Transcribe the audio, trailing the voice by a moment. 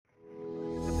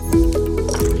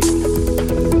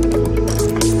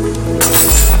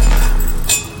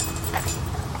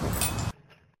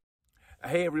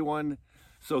everyone.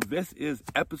 So this is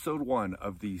episode 1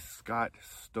 of the Scott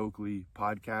Stokely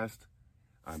podcast.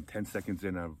 I'm 10 seconds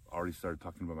in. I've already started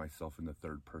talking about myself in the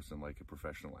third person like a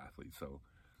professional athlete. So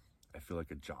I feel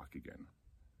like a jock again.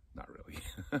 Not really.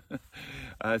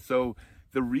 So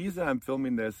the reason I'm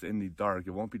filming this in the dark,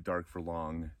 it won't be dark for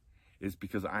long, is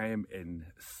because I am in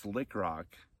Slick Rock,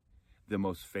 the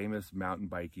most famous mountain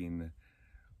biking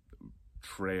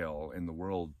trail in the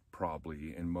world,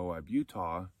 probably, in Moab,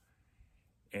 Utah.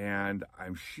 And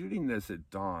I'm shooting this at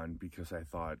dawn because I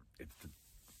thought it's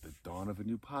the dawn of a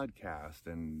new podcast,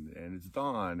 and it's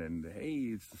dawn, and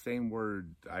hey, it's the same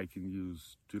word I can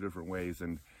use 2 different ways,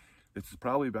 and this is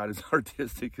probably about as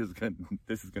artistic as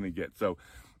this is going to get. So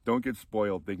don't get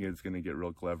spoiled thinking it's going to get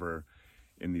real clever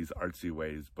in these artsy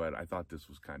ways, but I thought this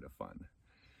was kind of fun.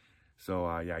 So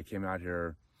yeah, I came out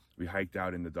here, we hiked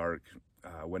out in the dark.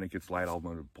 When it gets light, I'm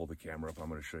going to pull the camera up. I'm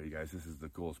going to show you guys. This is the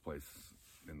coolest place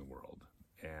in the world.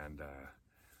 And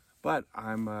but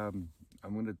I'm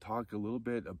going to talk a little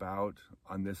bit about,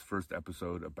 on this first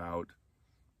episode, about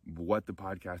what the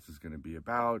podcast is going to be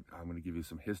about. I'm going to give you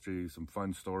some history, some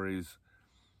fun stories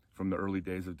from the early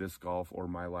days of disc golf or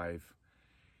my life.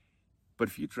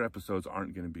 But future episodes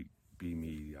aren't going to be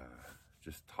me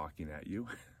just talking at you.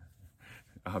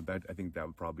 I think that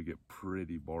would probably get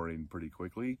pretty boring pretty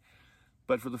quickly.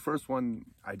 But for the first one,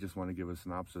 I just want to give a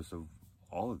synopsis of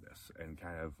all of this and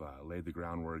kind of lay the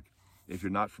groundwork. If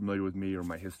you're not familiar with me or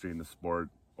my history in the sport,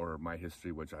 or my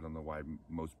history, which I don't know why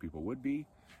most people would be,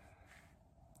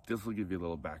 this will give you a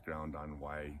little background on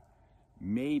why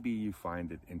maybe you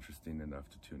find it interesting enough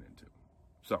to tune into.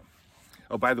 So,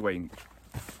 oh, by the way,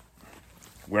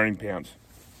 wearing pants.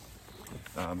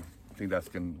 I think that's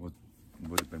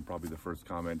would have been probably the first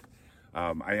comment.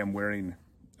 I am wearing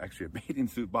actually a bathing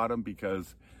suit bottom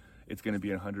because it's going to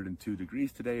be 102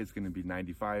 degrees today. It's going to be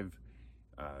 95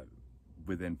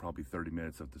 within probably 30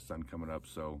 minutes of the sun coming up.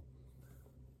 So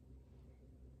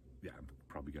yeah, I'm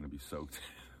probably going to be soaked.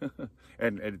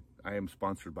 and I am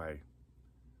sponsored by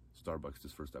Starbucks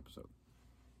this first episode.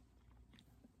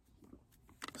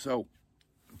 So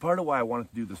part of why I wanted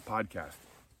to do this podcast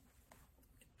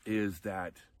is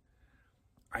that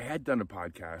I had done a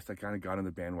podcast. I kind of got on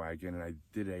the bandwagon and I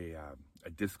did a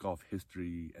disc golf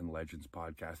history and legends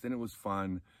podcast, and it was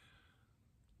fun.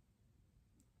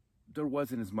 There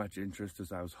wasn't as much interest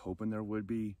as I was hoping there would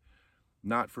be.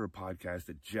 Not for a podcast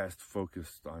that just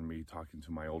focused on me talking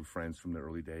to my old friends from the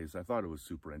early days. I thought it was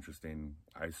super interesting.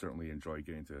 I certainly enjoyed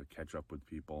getting to catch up with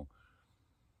people,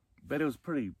 but it was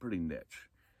pretty niche.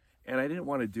 And I didn't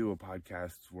want to do a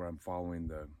podcast where I'm following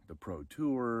the pro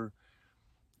tour,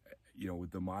 you know,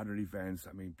 with the modern events.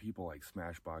 I mean, people like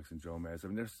Smashbox and Jomez. I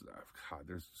mean,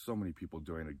 there's so many people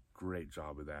doing a great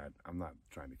job of that. I'm not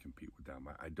trying to compete with them.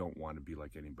 I don't want to be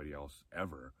like anybody else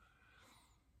ever.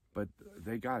 But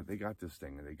they got this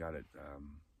thing, and they got it.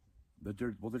 They're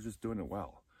just doing it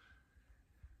well.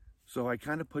 So I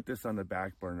kind of put this on the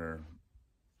back burner,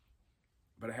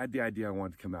 but I had the idea I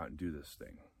wanted to come out and do this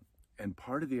thing. And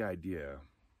part of the idea,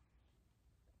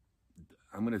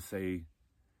 I'm going to say,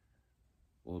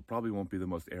 well, it probably won't be the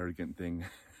most arrogant thing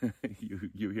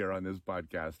you hear on this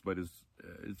podcast, but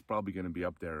it's probably going to be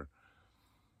up there.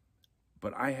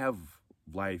 But I have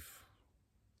life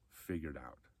figured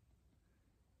out.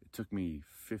 It took me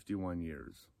 51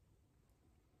 years,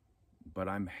 but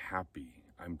I'm happy.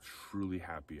 I'm truly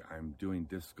happy. I'm doing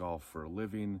disc golf for a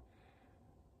living.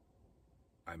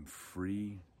 I'm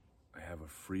free. I have a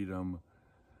freedom.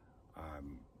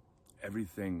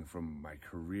 Everything from my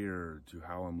career to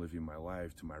how I'm living my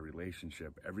life to my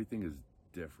relationship, everything is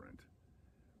different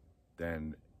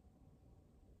than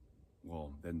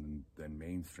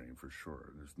mainstream, for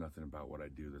sure. There's nothing about what I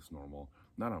do that's normal,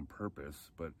 not on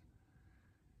purpose, but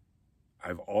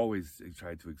I've always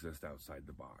tried to exist outside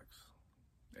the box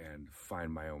and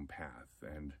find my own path.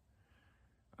 And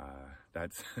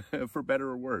that's for better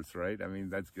or worse, right? I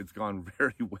mean, it's gone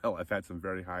very well. I've had some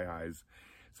very high highs,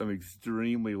 some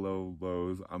extremely low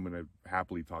lows. I'm going to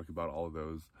happily talk about all of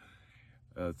those.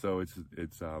 So it's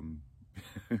it's a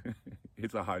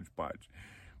hodgepodge,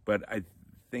 but I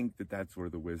think that's where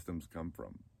the wisdoms come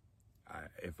from.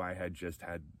 If I had just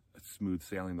had smooth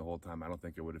sailing the whole time, I don't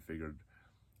think I would have figured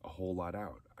a whole lot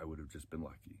out. I would have just been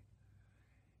lucky,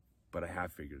 but I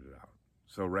have figured it out.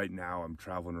 So right now I'm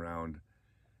traveling around.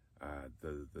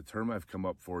 The term I've come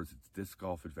up for is it's disc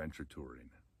golf adventure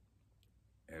touring.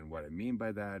 And what I mean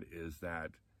by that is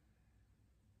that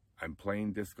I'm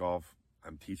playing disc golf.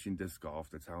 I'm teaching disc golf.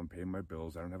 That's how I'm paying my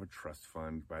bills. I don't have a trust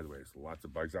fund. By the way, there's lots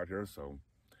of bugs out here. So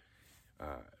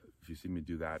if you see me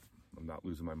do that, I'm not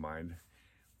losing my mind.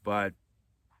 But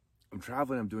I'm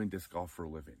traveling. I'm doing disc golf for a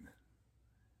living.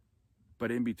 But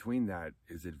in between that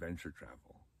is adventure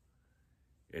travel.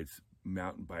 It's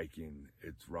mountain biking,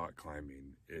 it's rock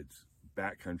climbing, it's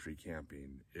backcountry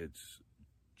camping, it's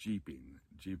Jeep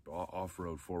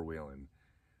off-road four-wheeling.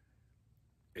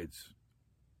 It's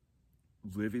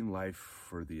living life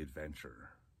for the adventure.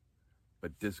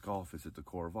 But disc golf is at the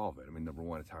core of all of it. I mean, number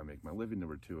one, it's how I make my living.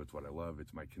 Number two, it's what I love.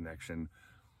 It's my connection.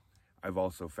 I've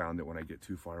also found that when I get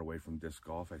too far away from disc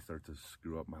golf, I start to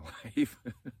screw up my life.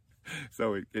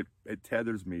 So it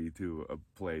tethers me to a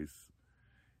place.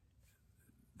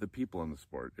 The people in the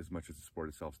sport, as much as the sport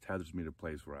itself, tethers me to a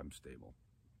place where I'm stable.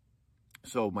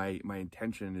 So my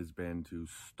intention has been to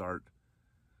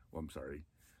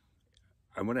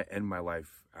I'm going to end my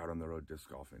life out on the road disc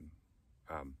golfing.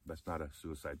 That's not a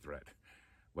suicide threat.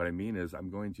 What I mean is I'm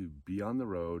going to be on the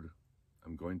road.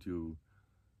 I'm going to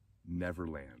never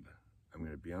land. I'm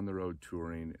going to be on the road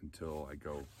touring until I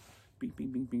go bing, bing,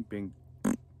 bing, bing, bing.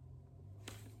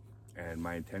 And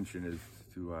my intention is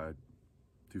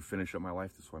to finish up my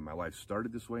life this way. My life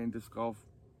started this way in disc golf,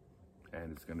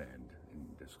 and it's going to end in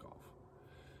disc golf.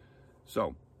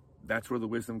 So that's where the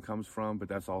wisdom comes from, but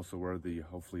that's also where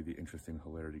hopefully the interesting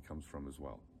hilarity comes from as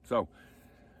well. So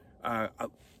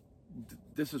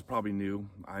this is probably new.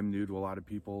 I'm new to a lot of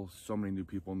people, so many new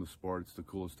people in the sport. It's the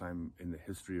coolest time in the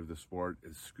history of the sport.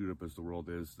 As screwed up as the world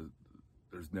is,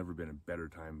 there's never been a better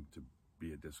time to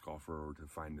be a disc golfer or to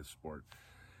find this sport.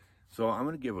 So I'm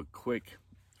going to give a quick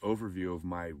overview of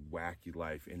my wacky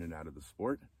life in and out of the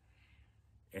sport.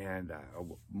 And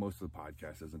most of the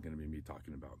podcast isn't going to be me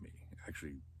talking about me.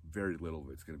 Actually, very little of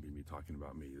it's going to be me talking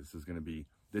about me.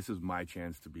 This is my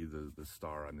chance to be the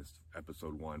star on this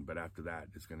episode 1. But after that,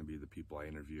 it's going to be the people I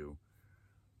interview,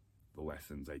 the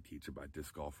lessons I teach about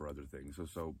disc golf or other things.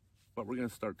 But we're going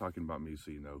to start talking about me so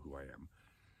you know who I am.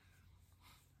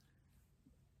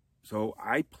 So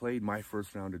I played my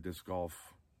first round of disc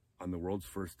golf on the world's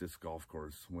first disc golf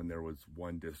course when there was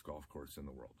one disc golf course in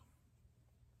the world.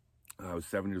 I was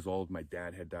 7 years old. My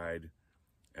dad had died,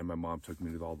 and my mom took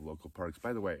me to all the local parks.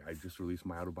 By the way, I just released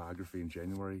my autobiography in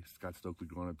January, Scott Stokely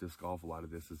Growing Up Disc Golf. A lot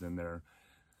of this is in there.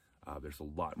 There's a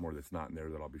lot more that's not in there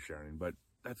that I'll be sharing, but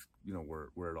that's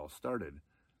where it all started.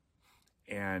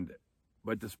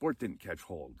 But the sport didn't catch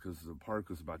hold because the park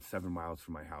was about 7 miles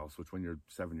from my house, which when you're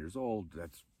 7 years old,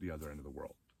 that's the other end of the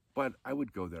world. But I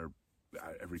would go there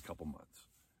every couple months.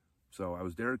 So I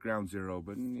was there at ground zero,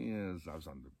 but yes, I was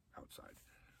on the outside.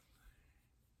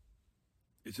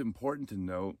 It's important to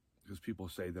note, because people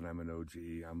say that I'm an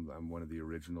OG, I'm one of the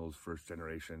originals, first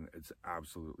generation. It's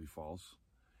absolutely false.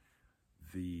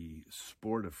 The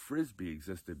sport of Frisbee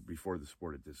existed before the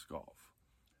sport of disc golf.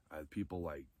 People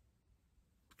like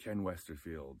Ken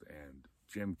Westerfield and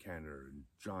Jim Kenner and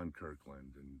John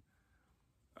Kirkland and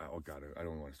I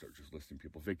don't want to start just listing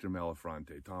people. Victor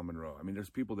Melafronte, Tom Monroe. I mean, there's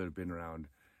people that have been around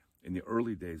in the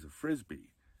early days of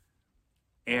Frisbee,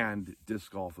 and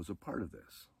disc golf was a part of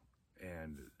this.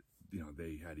 And,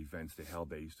 they had events they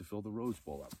held. They used to fill the Rose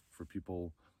Bowl up for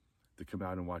people to come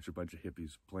out and watch a bunch of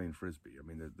hippies playing Frisbee. I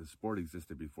mean, the sport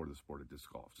existed before the sport of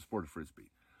disc golf, the sport of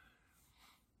Frisbee.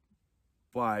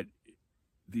 But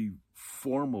the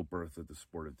formal birth of the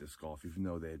sport of disc golf, even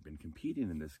though they had been competing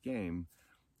in this game,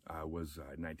 was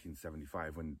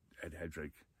 1975 when Ed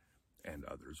Hedrick and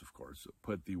others, of course,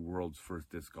 put the world's first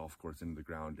disc golf course into the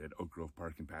ground at Oak Grove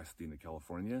Park in Pasadena,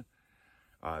 California.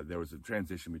 There was a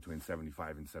transition between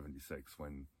 75 and 76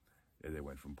 when they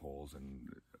went from poles and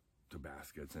to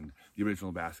baskets. And the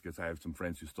original baskets, I have some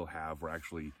friends who still have, were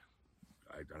actually,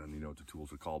 I don't even know what the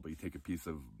tools are called, but you take a piece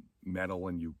of metal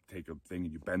and you take a thing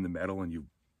and you bend the metal and you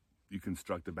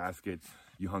construct a basket.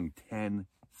 You hung 10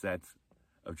 sets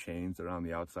of chains that are on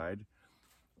the outside.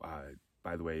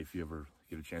 By the way, if you ever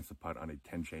get a chance to putt on a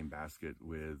 10-chain basket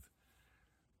with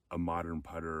a modern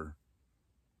putter,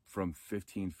 from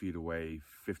 15 feet away,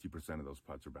 50% of those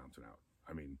putts are bouncing out.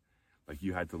 I mean, like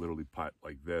you had to literally putt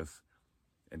like this,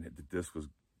 and the disc was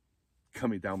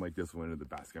coming down like this went into the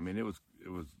basket. I mean, it was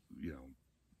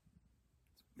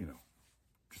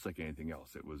just like anything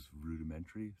else. It was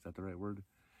rudimentary. Is that the right word?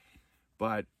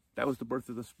 But that was the birth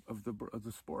of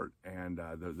the sport, and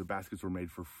the baskets were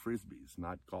made for Frisbees,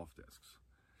 not golf discs.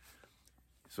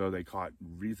 So they caught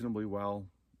reasonably well,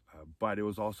 but it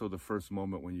was also the first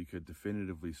moment when you could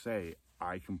definitively say,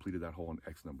 I completed that hole in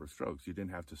X number of strokes. You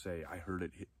didn't have to say, I heard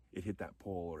it hit that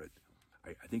pole, or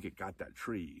I think it got that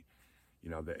tree.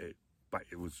 But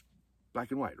it was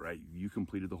black and white, right? You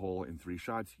completed the hole in 3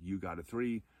 shots. You got a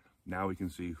 3. Now we can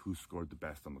see who scored the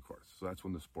best on the course. So that's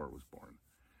when the sport was born.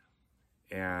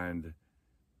 And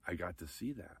I got to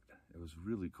see that. It was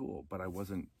really cool, but I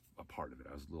wasn't a part of it.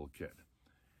 I was a little kid.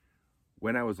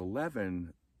 When I was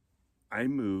 11, I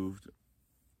moved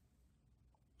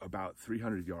about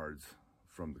 300 yards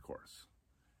from the course.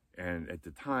 And at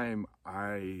the time,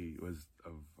 I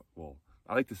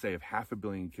like to say of 500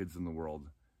 million kids in the world,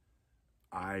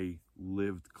 I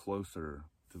lived closer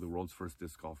to the world's first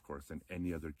disc golf course than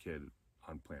any other kid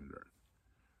on planet Earth.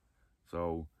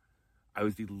 So I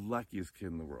was the luckiest kid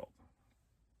in the world.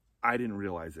 I didn't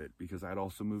realize it because I'd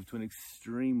also moved to an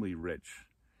extremely rich,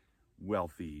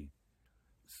 wealthy,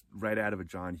 right out of a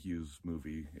John Hughes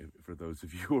movie, for those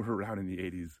of you who were around in the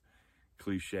 80s,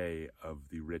 cliche of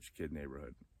the rich kid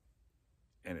neighborhood.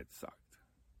 And it sucked.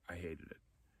 I hated it.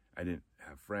 I didn't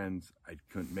have friends. I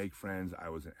couldn't make friends. I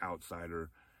was an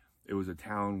outsider. It was a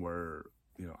town where,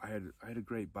 I had a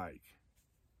great bike,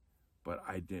 but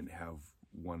I didn't have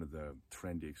one of the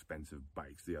trendy, expensive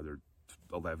bikes the other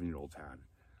 11-year-olds had.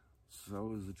 So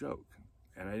it was a joke,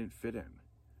 and I didn't fit in.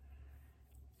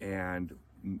 And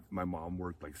my mom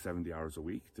worked like 70 hours a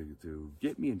week to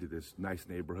get me into this nice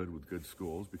neighborhood with good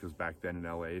schools, because back then in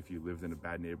LA, if you lived in a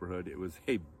bad neighborhood, it was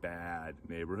a bad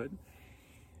neighborhood.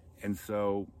 And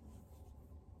so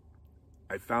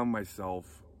I found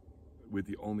myself with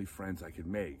the only friends I could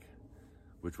make,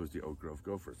 which was the Oak Grove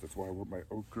Gophers. That's why I wore my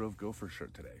Oak Grove Gopher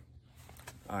shirt today.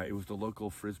 It was the local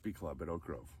Frisbee club at Oak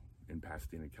Grove in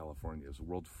Pasadena, California. It was the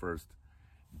world's first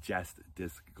just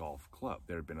disc golf club.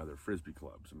 There had been other Frisbee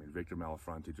clubs. I mean, Victor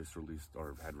Malafronte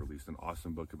had released an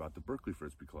awesome book about the Berkeley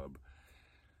Frisbee Club,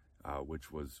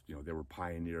 which was, they were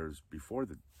pioneers before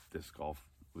the disc golf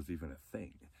was even a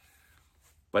thing.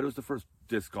 But it was the first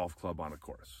disc golf club on a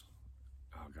course.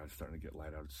 Oh God, it's starting to get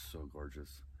light out. It's so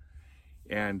gorgeous.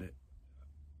 And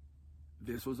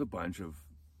this was a bunch of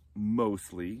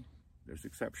mostly, there's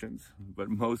exceptions, but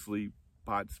mostly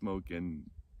pot smoking,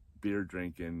 beer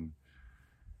drinking,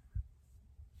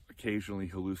 occasionally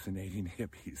hallucinating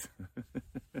hippies.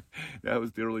 That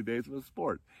was the early days of the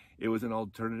sport. It was an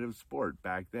alternative sport.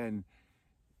 Back then,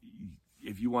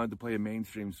 if you wanted to play a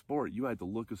mainstream sport, you had to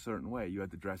look a certain way. You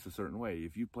had to dress a certain way.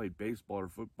 If you played baseball or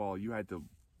football, you had to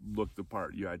look the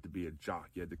part. You had to be a jock.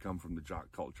 You had to come from the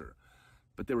jock culture.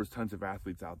 But there was tons of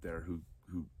athletes out there who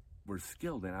were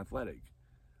skilled and athletic,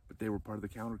 but they were part of the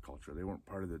counterculture. They weren't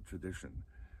part of the tradition.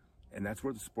 And that's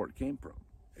where the sport came from.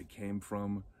 It came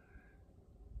from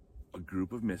a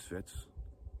group of misfits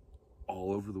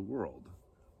all over the world.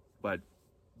 But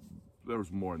there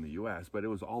was more in the US, but it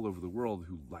was all over the world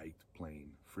who liked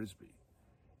playing Frisbee.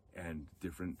 And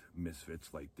different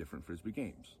misfits liked different Frisbee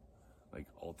games, like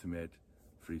ultimate,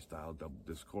 freestyle, double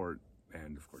disc court,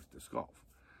 and of course disc golf.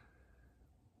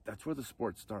 That's where the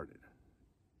sport started.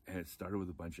 And it started with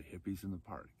a bunch of hippies in the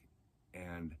park.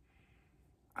 And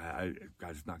God,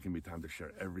 it's not going to be time to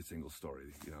share every single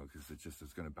story, because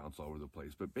it's going to bounce all over the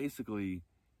place. But basically,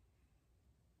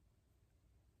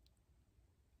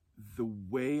 the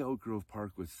way Oak Grove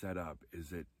Park was set up is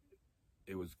that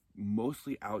it was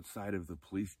mostly outside of the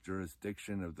police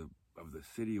jurisdiction of the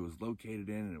city it was located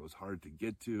in, and it was hard to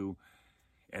get to.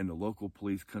 And the local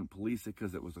police couldn't police it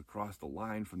because it was across the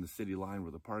line from the city line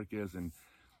where the park is. And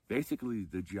basically,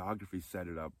 the geography set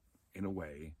it up in a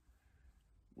way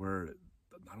where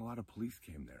not a lot of police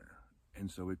came there. And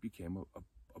so it became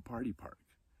a party park.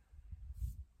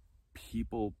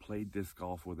 People played disc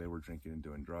golf while they were drinking and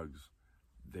doing drugs.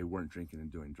 They weren't drinking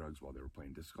and doing drugs while they were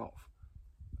playing disc golf.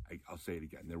 I'll say it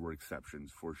again. There were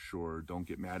exceptions for sure. Don't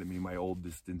get mad at me, my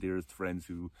oldest and dearest friends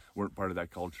who weren't part of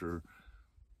that culture.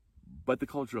 But the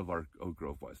culture of our Oak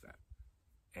Grove was that.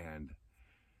 And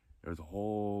there was a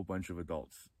whole bunch of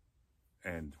adults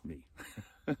and me.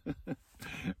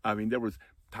 I mean, there was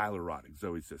Tyler Roddick,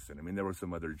 Zoe Sisson. I mean, there were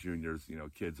some other juniors,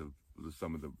 kids of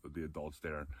some of the adults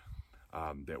there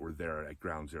that were there at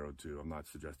Ground Zero too. I'm not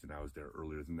suggesting I was there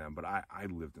earlier than them, but I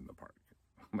lived in the park.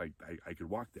 Like, I could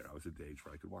walk there. I was at the age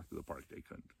where I could walk to the park. They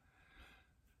couldn't.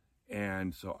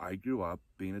 And so I grew up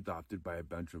being adopted by a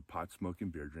bunch of pot-smoking,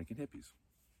 beer-drinking hippies.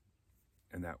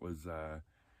 And that was,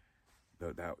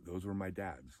 those were my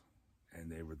dads. And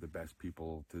they were the best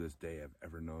people to this day I've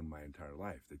ever known my entire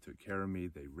life. They took care of me.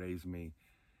 They raised me.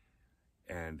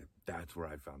 And that's where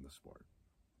I found the sport.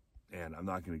 And I'm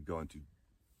not going to go into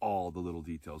all the little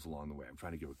details along the way. I'm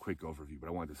trying to give a quick overview, but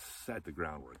I wanted to set the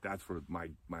groundwork. That's where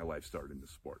my life started in the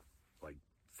sport, like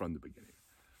from the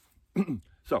beginning.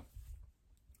 So,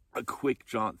 a quick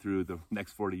jaunt through the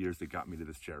next 40 years that got me to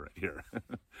this chair right here.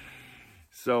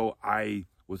 So I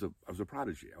was a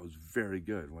prodigy. I was very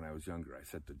good when I was younger. I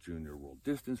set the junior world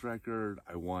distance record.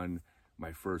 I won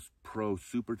my first pro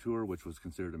super tour, which was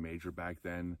considered a major back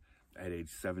then, at age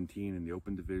 17 in the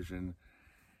open division.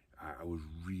 I was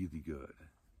really good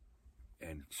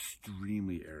and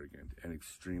extremely arrogant and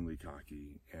extremely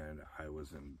cocky. And I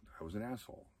was an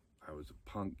asshole. I was a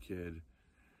punk kid.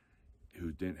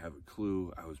 who didn't have a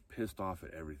clue. I was pissed off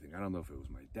at everything. I don't know if it was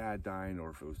my dad dying or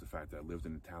if it was the fact that I lived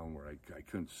in a town where I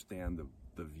couldn't stand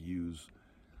the views,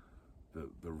 the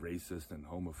racist and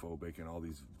homophobic and all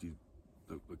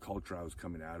the culture I was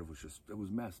coming out of it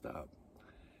was messed up.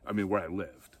 I mean, where I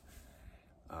lived,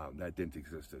 that didn't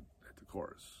exist at the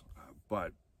course,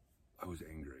 but I was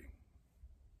angry,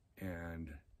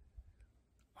 and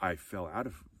I fell out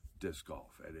of disc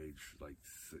golf at age like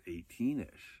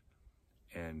 18-ish,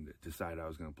 and decided I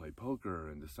was going to play poker,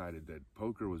 and decided that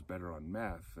poker was better on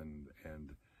meth, and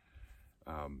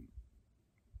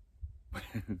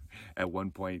at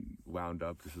one point wound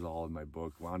up, this is all in my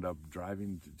book, wound up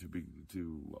driving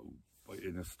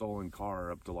in a stolen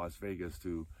car up to Las Vegas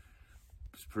to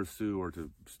pursue or to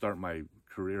start my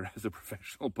career as a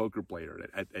professional poker player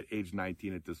at age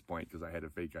 19 at this point, because I had a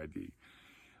fake ID,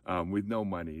 with no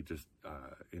money, just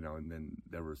and then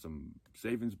there were some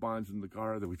savings bonds in the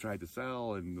car that we tried to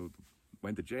sell, and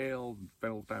went to jail,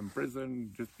 spent a little time in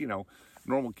prison, just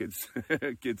normal kids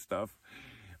kid stuff.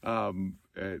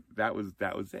 That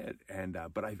was it. And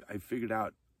but I figured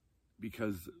out,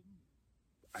 because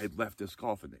I had left disc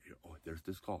golf, and there's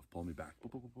disc golf, pull me back, boom,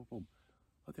 boom, boom, boom, boom.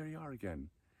 Oh, there you are again.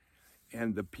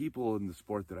 And the people in the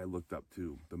sport that I looked up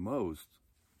to the most,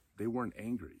 they weren't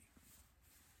angry.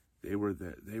 They were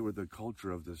the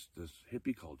culture of this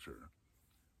hippie culture,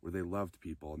 where they loved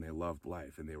people and they loved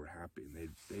life and they were happy, and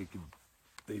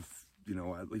they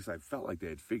at least I felt like they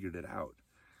had figured it out.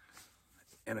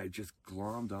 And I just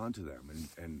glommed onto them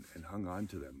and hung on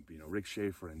to them. Rick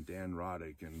Schaefer and Dan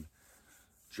Roddick and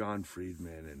John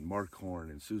Friedman and Mark Horn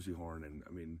and Susie Horn, and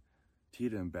I mean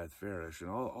Tita and Beth Farish, and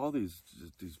all these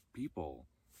people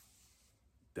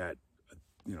that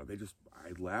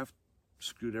I left,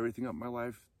 screwed everything up in my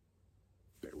life.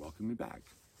 They welcomed me back,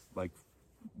 like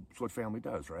it's what family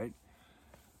does, right?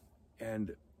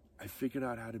 And I figured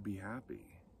out how to be happy.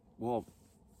 Well,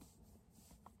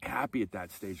 happy at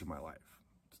that stage of my life.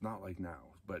 It's not like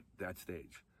now, but that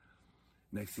stage.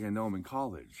 Next thing I know, I'm in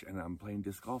college and I'm playing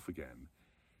disc golf again.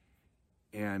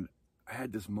 And I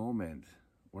had this moment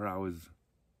where I was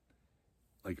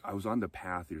on the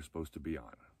path you're supposed to be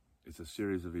on. It's a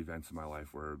series of events in my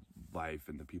life where life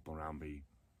and the people around me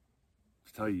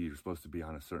tell you you're supposed to be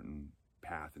on a certain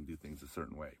path and do things a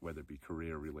certain way, whether it be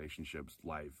career, relationships,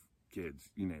 life,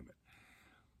 kids, you name it.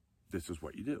 This is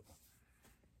what you do.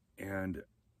 And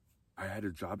I had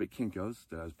a job at Kinko's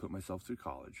that I was putting myself through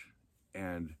college.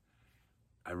 And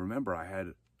I remember I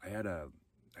had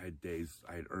days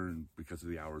I had earned, because of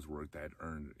the hours worked, I had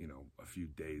earned, a few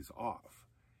days off.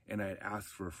 And I had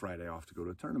asked for a Friday off to go to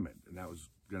a tournament. And that was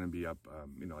going to be up,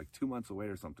 like 2 months away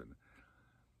or something.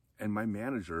 And my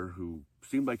manager, who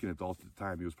seemed like an adult at the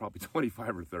time, he was probably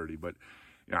 25 or 30, but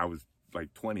I was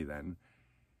like 20 then,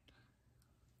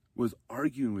 was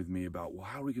arguing with me about, well,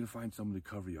 how are we going to find someone to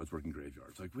cover you? I was working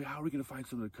graveyards. Like, how are we going to find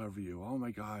someone to cover you? Oh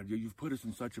my God, you've put us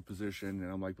in such a position.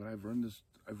 And I'm like, but I've earned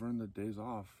the days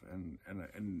off, and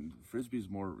Frisbee's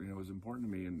more, is important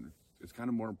to me, and it's kind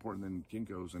of more important than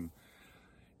Kinko's. And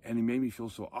he made me feel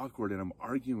so awkward, and I'm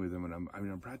arguing with him, and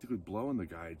I'm practically blowing the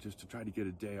guy just to try to get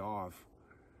a day off.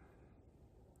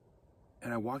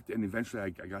 And and eventually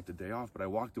I got the day off, but I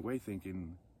walked away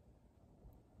thinking,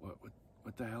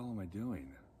 what the hell am I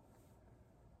doing?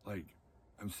 Like,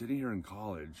 I'm sitting here in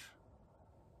college,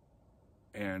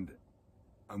 and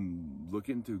I'm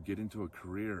looking to get into a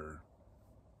career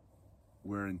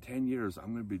where in 10 years,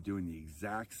 I'm going to be doing the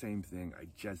exact same thing I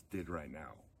just did right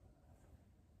now,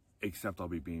 except I'll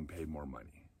be being paid more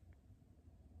money.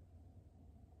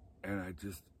 And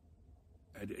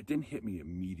it didn't hit me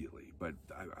immediately, but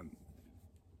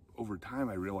over time,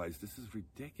 I realized this is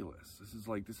ridiculous.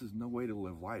 This is no way to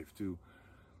live life, to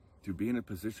be in a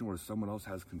position where someone else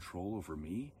has control over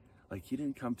me. Like, he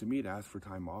didn't come to me to ask for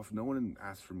time off. No one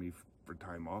asked for me for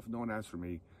time off. No one asked for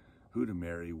me who to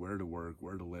marry, where to work,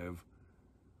 where to live.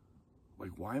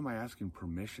 Like, why am I asking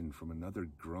permission from another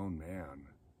grown man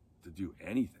to do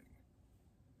anything?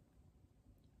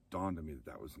 Dawned on me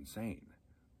that was insane.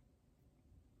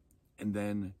 And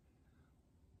then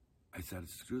I said,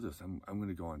 screw this, I'm going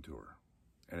to go on tour.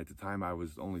 And at the time, I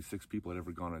was only 6 people had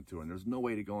ever gone on tour, and there's no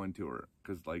way to go on tour,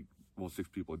 because 6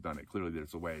 people had done it. Clearly,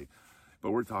 there's a way.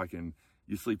 But we're talking,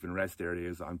 you sleep in rest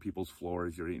areas, on people's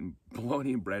floors, you're eating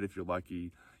bologna and bread if you're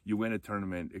lucky. You win a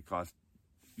tournament, it costs,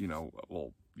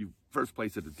 first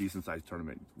place at a decent-sized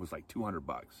tournament was like $200.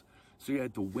 So you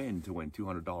had to win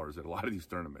 $200 at a lot of these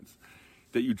tournaments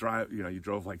that you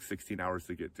drove like 16 hours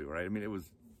to get to, right? I mean, it was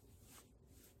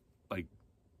like,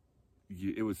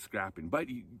 it was scrapping, but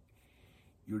you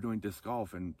were doing disc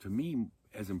golf, and to me,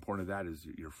 as important as that is,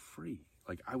 you're free.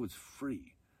 Like, I was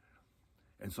free,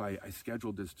 And so I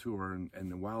scheduled this tour,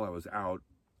 and while I was out,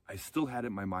 I still had it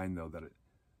in my mind, though, that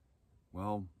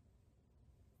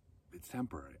it's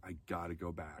temporary. I got to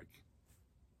go back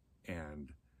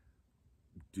and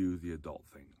do the adult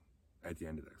thing at the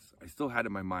end of this. I still had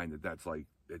in my mind that that's like,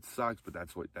 it sucks, but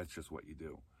that's just what you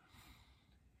do.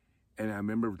 And I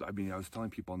remember, I was telling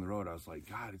people on the road, I was like,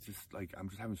 God, it's just like, I'm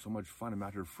just having so much fun. I'm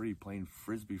out here free playing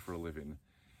Frisbee for a living,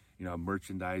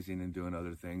 merchandising and doing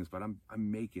other things, but I'm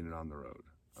making it on the road.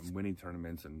 I'm winning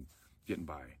tournaments and getting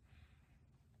by.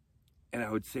 And I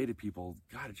would say to people,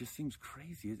 God, it just seems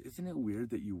crazy. Isn't it weird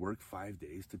that you work 5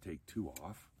 days to take 2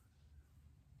 off?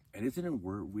 And isn't it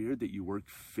weird that you work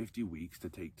 50 weeks to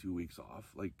take 2 weeks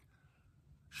off? Like,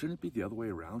 shouldn't it be the other way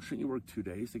around? Shouldn't you work 2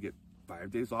 days to get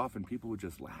 5 days off? And people would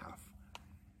just laugh.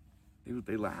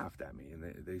 They laughed at me,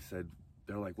 and they said,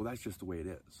 they're like, well, that's just the way it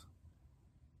is.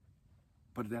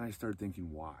 But then I started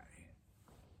thinking, why?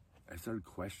 I started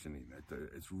questioning it.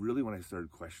 It's really when I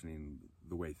started questioning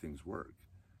the way things work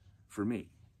for me.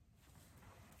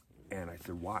 And I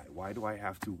said, why? Why do I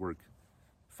have to work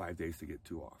 5 days to get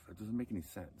 2 off? That doesn't make any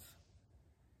sense.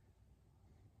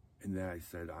 And then I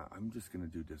said, I'm just going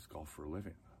to do disc golf for a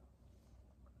living.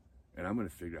 And I'm going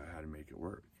to figure out how to make it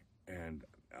work. And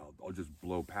I'll just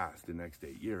blow past the next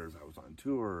 8 years. I was on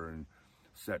tour and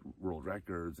set world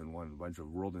records and won a bunch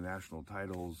of world and national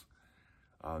titles.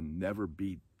 Never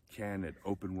beat Ken at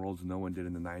Open Worlds. No one did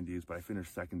in the 90s, but I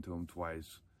finished second to him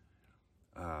twice,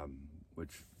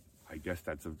 which I guess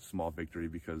that's a small victory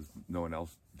because no one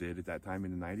else did at that time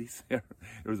in the 90s. There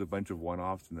was a bunch of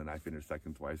one-offs, and then I finished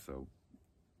second twice, so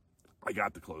I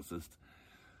got the closest.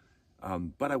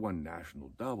 But I won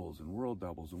national doubles and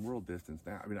world distance.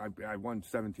 Now, I won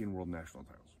 17 world national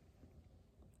titles.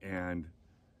 And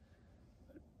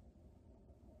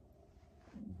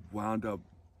wound up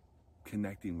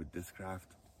connecting with Discraft.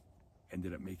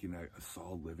 Ended up making a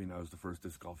solid living. I was the first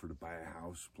disc golfer to buy a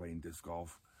house playing disc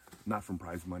golf. Not from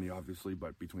prize money, obviously,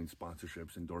 but between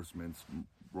sponsorships, endorsements,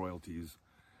 royalties.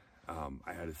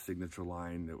 I had a signature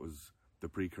line that was the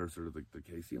precursor to the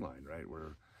KC line, right?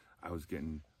 Where I was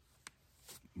getting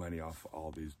money off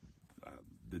all these,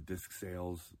 the disc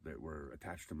sales that were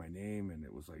attached to my name. And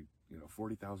it was like,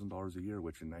 $40,000 a year,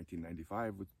 which in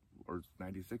 1995 or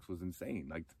 96 was insane.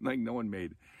 Like no one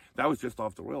made, that was just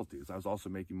off the royalties. I was also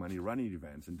making money running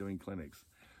events and doing clinics.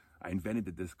 I invented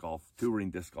the touring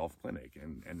disc golf clinic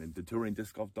and the touring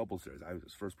disc golf double series. I was the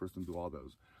first person to do all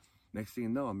those. Next thing you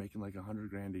know, I'm making like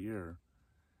 $100,000 a year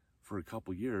for a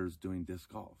couple years doing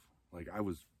disc golf. Like I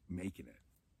was making it,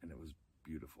 and it was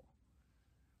beautiful.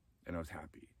 And I was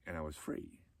happy, and I was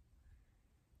free.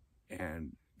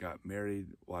 And got married.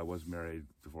 Well, I was married,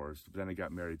 divorced. But then I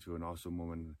got married to an awesome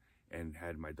woman and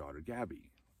had my daughter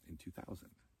Gabby in 2000.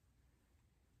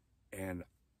 And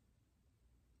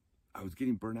I was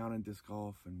getting burnt out on disc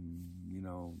golf, and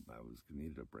I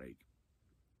needed a break.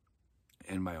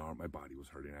 And my body was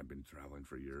hurting. I've been traveling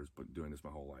for years, but doing this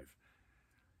my whole life.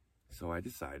 So I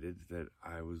decided that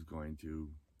I was going to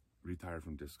retire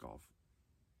from disc golf,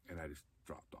 and I just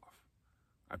dropped off.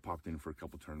 I popped in for a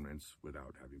couple tournaments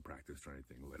without having practiced or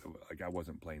anything. Like I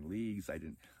wasn't playing leagues.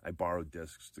 I borrowed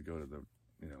discs to go to the,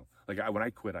 when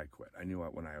I quit, I quit. I knew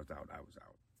when I was out, I was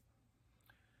out.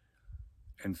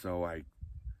 And so I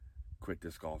quit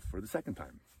disc golf for the second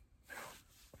time.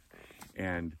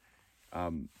 And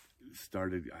I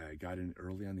got in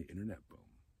early on the internet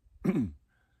boom.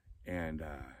 And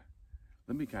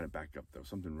let me kind of back up, though.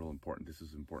 Something real important. This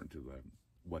is important to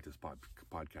what this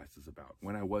podcast is about.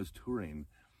 When I was touring,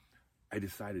 I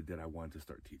decided that I wanted to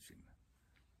start teaching.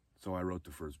 So I wrote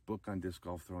the first book on disc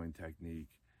golf throwing technique.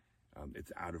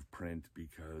 It's out of print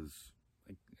because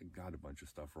I got a bunch of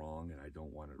stuff wrong, and I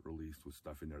don't want it released with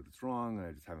stuff in there that's wrong, and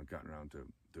I just haven't gotten around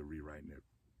to rewriting it.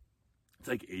 It's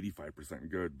like 85%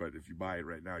 good, but if you buy it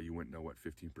right now, you wouldn't know what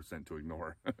 15% to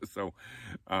ignore. So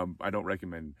I don't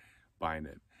recommend buying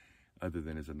it other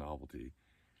than as a novelty.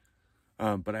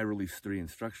 But I released 3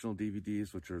 instructional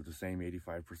DVDs, which are the same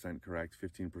 85% correct,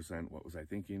 15% what was I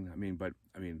thinking. I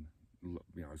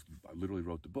literally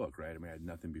wrote the book, right? I had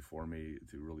nothing before me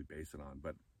to really base it on,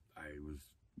 but I was,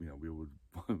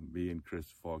 me and Chris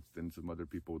Focht and some other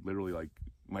people would literally, like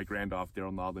Mike Randolph,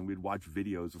 Daryl Naldin, we'd watch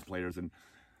videos of players and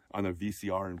on a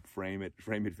VCR and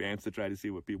frame advance to try to see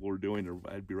what people were doing, or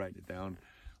I'd be writing it down.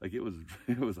 Like it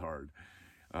was hard.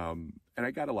 And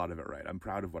I got a lot of it right. I'm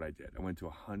proud of what I did. I went to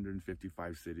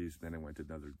 155 cities, then I went to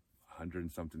another 100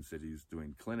 and something cities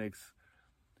doing clinics,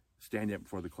 standing up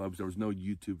before the clubs. There was no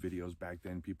YouTube videos back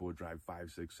then. People would drive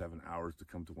 5, 6, 7 hours to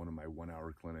come to one of my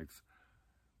 1-hour clinics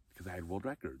because I had world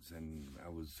records and I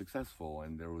was successful,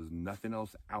 and there was nothing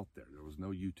else out there. There was no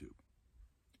YouTube.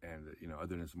 And,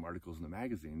 other than some articles in the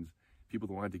magazines, people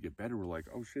that wanted to get better were like,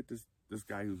 oh shit, this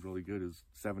guy who's really good is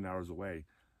 7 hours away.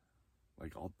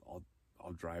 Like,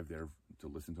 I'll drive there to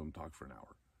listen to him talk for an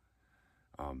hour.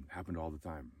 Happened all the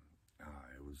time.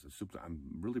 It was I'm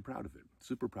really proud of it.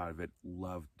 Super proud of it.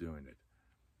 Loved doing it.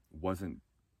 Wasn't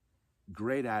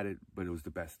great at it, but it was the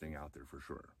best thing out there for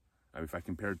sure. I mean, if I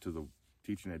compare it to the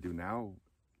teaching I do now,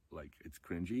 like, it's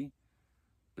cringy,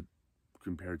 but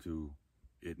compared to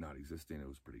it not existing, it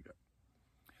was pretty good.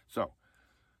 So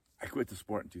I quit the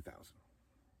sport in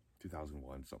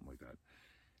 2001, something like that,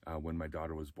 when my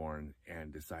daughter was born,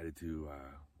 and decided to,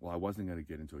 I wasn't going to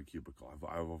get into a cubicle.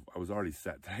 I was already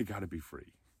set that I got to be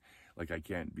free. Like, I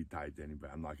can't be tied to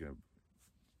anybody. I'm not going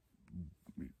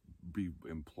to be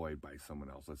employed by someone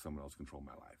else, let someone else control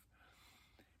my life.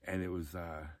 And it was,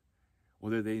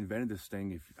 they invented this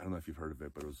thing, I don't know if you've heard of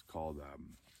it, but it was called,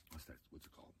 what's it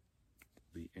called?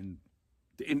 The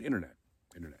internet.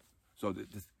 So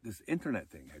this internet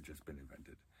thing had just been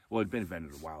invented. Well, it had been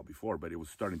invented a while before, but it was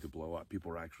starting to blow up.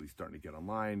 People were actually starting to get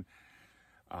online.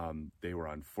 They were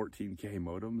on 14K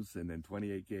modems, and then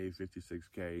 28K,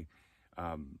 56K.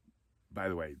 By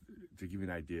the way, to give you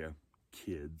an idea,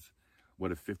 kids,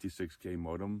 what a 56K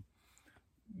modem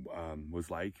was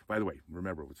like. By the way,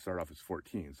 remember, it would start off as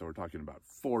 14, so we're talking about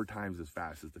 4 times as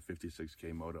fast as the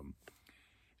 56K modem.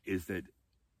 Is that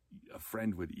a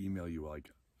friend would email you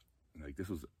like this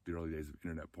was the early days of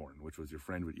internet porn, which was your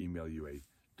friend would email you a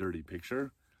dirty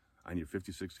picture on your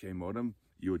 56K modem.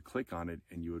 You would click on it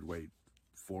and you would wait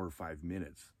 4 or 5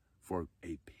 minutes for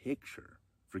a picture.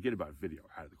 Forget about video,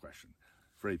 out of the question.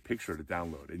 For a picture to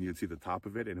download, and you'd see the top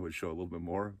of it, and it would show a little bit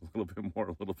more, a little bit more,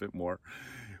 a little bit more,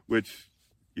 which,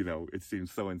 it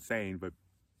seems so insane, but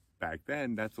back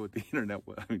then, that's what the internet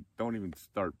was. I mean, don't even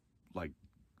start, like,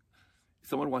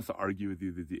 someone wants to argue with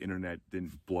you that the internet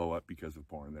didn't blow up because of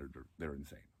porn, they're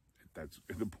insane. That's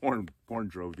the porn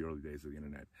drove the early days of the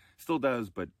internet. Still does,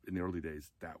 but in the early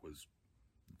days,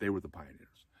 they were the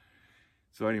pioneers.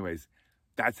 So anyways,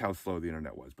 that's how slow the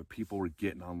internet was, but people were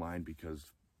getting online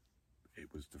because it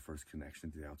was the first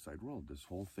connection to the outside world. This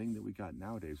whole thing that we got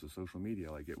nowadays with social media,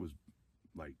 it was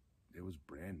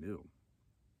brand new,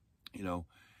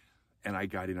 and I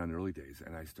got in on the early days,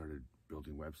 and I started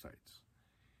building websites.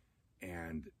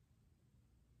 And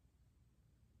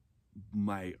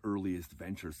my earliest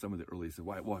ventures, some of the earliest,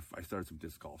 I started some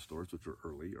disc golf stores, which were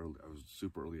early. I was a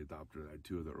super early adopter. I had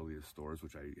 2 of the earliest stores,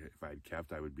 which if I had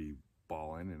kept, I would be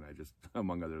balling, and I just,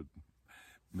 among other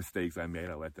mistakes I made,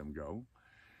 I let them go.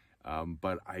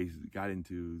 But I got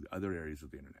into other areas of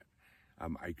the internet.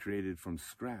 I created from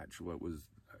scratch what was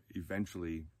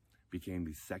eventually became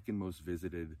the second most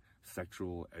visited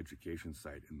sexual education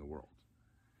site in the world.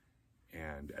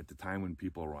 And at the time when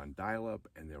people were on dial-up,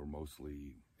 and they were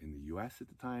mostly in the US at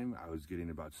the time, I was getting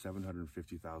about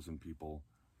 750,000 people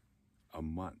a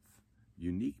month,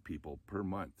 unique people per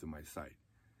month to my site.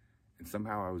 And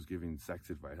somehow I was giving sex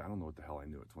advice. I don't know what the hell I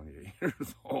knew at 28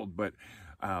 years old, but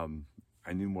I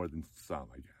knew more than some,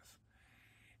 I guess.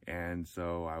 And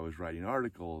so I was writing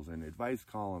articles and advice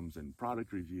columns and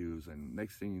product reviews, and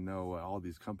next thing you know, all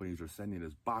these companies are sending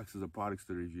us boxes of products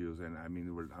to reviews. And I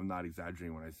mean, I'm not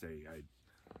exaggerating when I say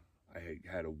I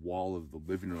had a wall of the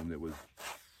living room that was,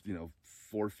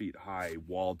 4 feet high,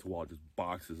 wall to wall, just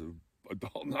boxes of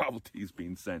adult novelties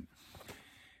being sent.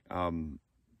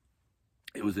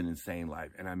 It was an insane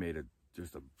life, and I made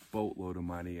just a boatload of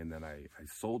money, and then I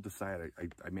sold the site.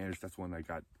 I managed, that's when I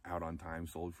got out on time,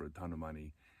 sold for a ton of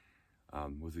money.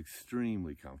 Was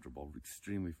extremely comfortable,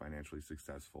 extremely financially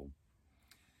successful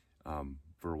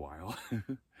for a while.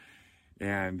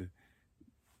 And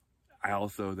I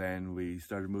also we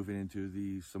started moving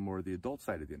into some more of the adult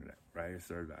side of the internet, right? I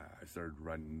started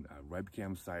running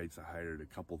webcam sites. I hired a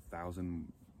couple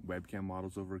thousand webcam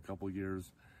models over a couple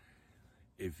years.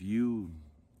 If you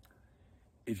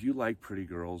like pretty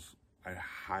girls, I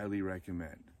highly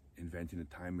recommend inventing a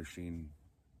time machine,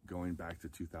 going back to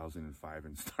 2005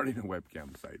 and starting a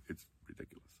webcam site. It's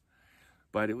ridiculous.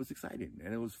 But it was exciting,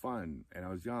 and it was fun, and I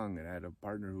was young, and I had a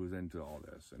partner who was into all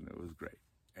this, and it was great,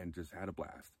 and just had a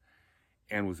blast,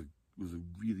 and was a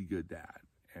really good dad,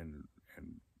 and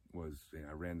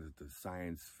I ran the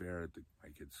science fair at my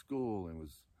kid's school, and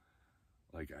was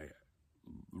like, I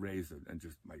raised it, and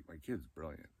just my kid's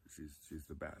brilliant. She's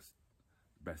the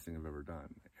best thing I've ever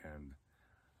done, and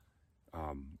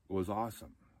it was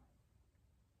awesome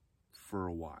for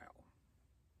a while.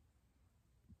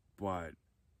 But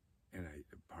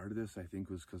part of this, I think,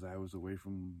 was because I was away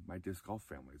from my disc golf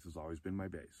family. This has always been my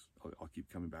base. I'll keep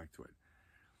coming back to it.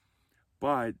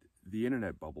 But the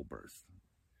internet bubble burst,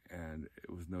 And it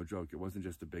was no joke. It wasn't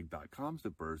just the big .coms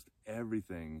that burst.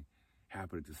 Everything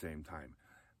happened at the same time.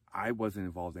 I wasn't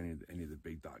involved in any of the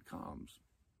big .coms.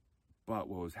 But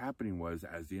what was happening was,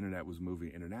 as the internet was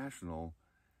moving international,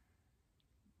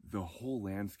 the whole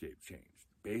landscape changed.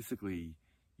 Basically,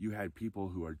 you had people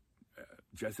who are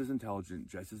just as intelligent,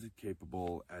 just as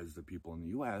capable as the people in the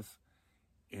U.S.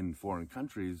 in foreign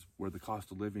countries, where the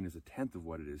cost of living is a tenth of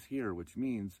what it is here, which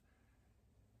means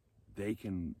they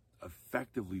can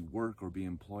effectively work or be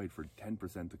employed for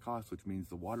 10% the cost, which means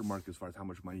the watermark as far as how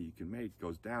much money you can make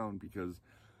goes down, because,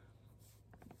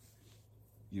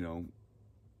 you know,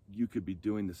 you could be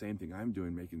doing the same thing I'm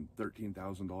doing, making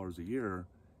 $13,000 a year,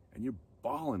 and you're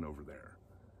balling over there.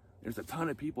 There's a ton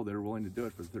of people that are willing to do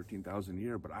it for $13,000 a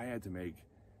year, but I had to make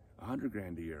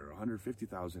 $100,000 a year,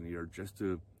 $150,000 a year just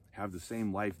to have the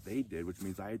same life they did, which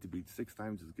means I had to be 6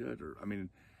 times as good. Or, I mean,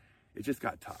 it just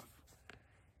got tough.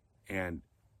 And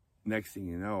next thing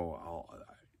you know,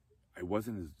 I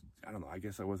wasn't as, I don't know, I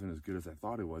guess I wasn't as good as I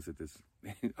thought I was at this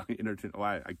entertainment.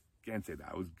 Well, I can't say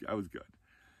that. I was good.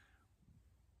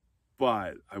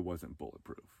 But I wasn't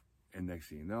bulletproof. And next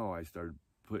thing you know, I started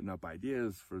putting up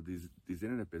ideas for these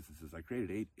internet businesses. I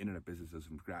created 8 internet businesses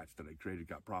from scratch that I created,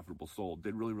 got profitable, sold,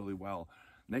 did really, really well.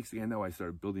 Next thing I know, I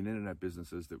started building internet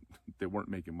businesses that weren't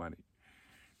making money.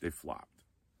 They flopped.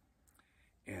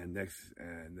 And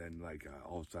then like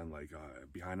all of a sudden, like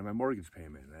behind on my mortgage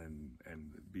payment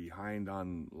and behind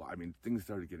on, I mean, things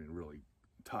started getting really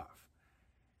tough.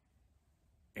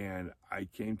 And I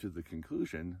came to the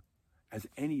conclusion, as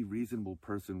any reasonable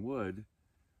person would,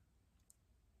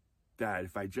 that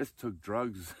if I just took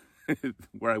drugs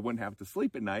where I wouldn't have to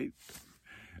sleep at night,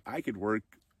 I could work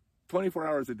 24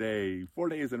 hours a day, 4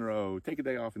 days in a row, take a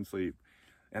day off and sleep,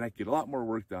 and I could get a lot more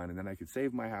work done, and then I could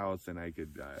save my house, and I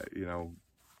could,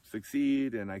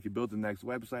 succeed, and I could build the next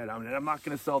website. I mean, I'm not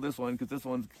going to sell this one because this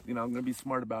one's, I'm going to be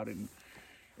smart about it, and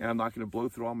I'm not going to blow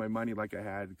through all my money like I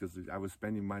had, because I was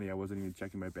spending money. I wasn't even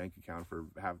checking my bank account for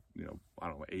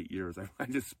 8 years. I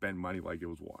just spent money like it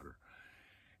was water.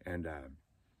 And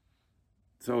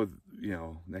so,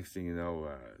 next thing you know,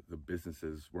 the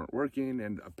businesses weren't working.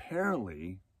 And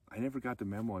apparently, I never got the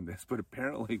memo on this, but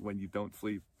apparently when you don't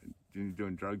sleep and you're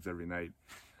doing drugs every night,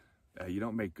 you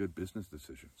don't make good business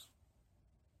decisions.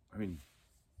 I mean,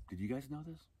 did you guys know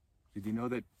this? Did you know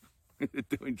that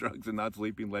doing drugs and not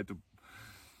sleeping led to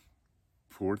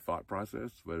poor thought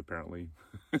process? But apparently,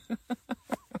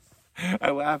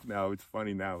 I laugh now. It's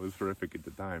funny now. It was horrific at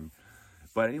the time.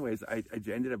 But anyways, I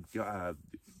ended up,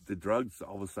 the drugs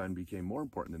all of a sudden became more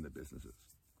important than the businesses.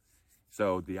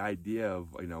 So the idea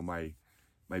of,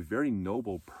 my very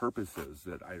noble purposes,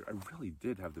 that I really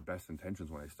did have the best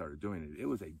intentions when I started doing it. It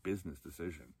was a business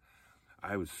decision.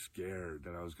 I was scared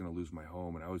that I was going to lose my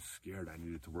home, and I was scared I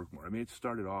needed to work more. I mean, it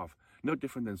started off no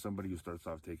different than somebody who starts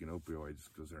off taking opioids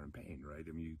because they're in pain, right?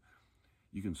 I mean,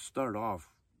 you can start off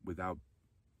without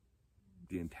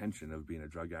the intention of being a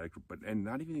drug addict, and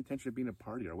not even the intention of being a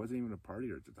partier. I wasn't even a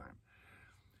partier at the time.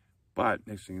 But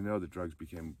next thing you know, the drugs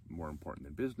became more important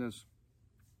than business.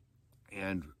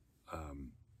 And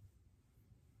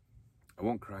I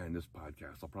won't cry in this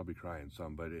podcast. I'll probably cry in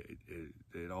some, but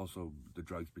it also, the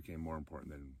drugs became more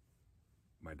important than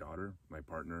my daughter, my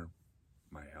partner,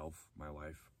 my health, my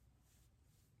life,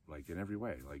 like in every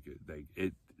way. Like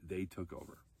they took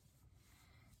over.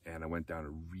 And I went down a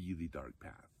really dark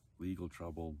path, legal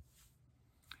trouble.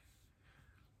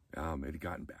 It had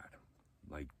gotten bad.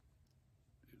 Like,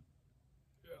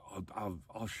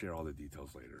 I'll share all the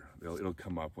details later. It'll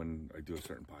come up when I do a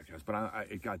certain podcast. But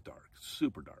it got dark,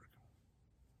 super dark.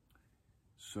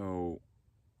 So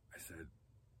I said,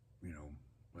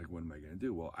 what am I going to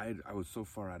do? Well, I was so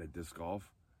far out of disc golf,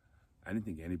 I didn't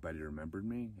think anybody remembered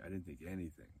me. I didn't think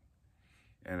anything.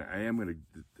 And I am going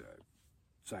to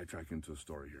sidetrack into a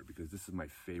story here, because this is my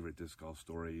favorite disc golf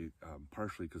story,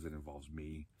 partially because it involves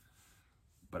me,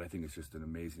 but I think it's just an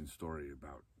amazing story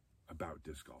about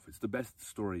disc golf. It's the best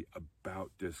story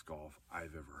about disc golf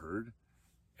I've ever heard,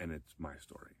 and it's my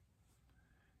story.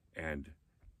 And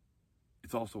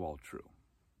it's also all true.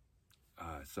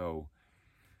 So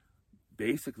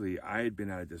basically, I had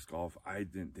been out of disc golf. I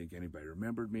didn't think anybody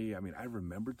remembered me. I mean, I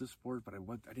remembered the sport, but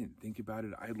I didn't think about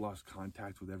it. I had lost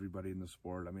contact with everybody in the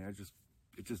sport. I mean,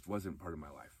 it just wasn't part of my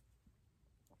life.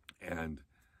 And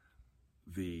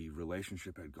the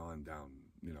relationship had gone down.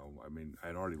 I mean,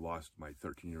 I'd already lost my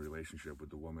 13-year relationship with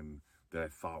the woman that I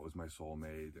thought was my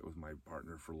soulmate, that was my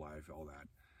partner for life, all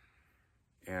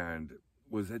that. And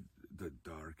was at the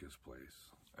darkest place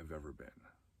I've ever been.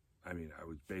 I mean, I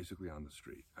was basically on the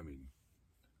street. I mean,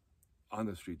 on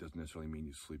the street doesn't necessarily mean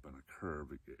you sleep on a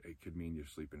curb. It could mean you're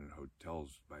sleeping in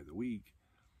hotels by the week.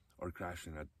 or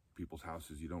crashing at people's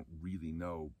houses you don't really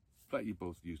know, but you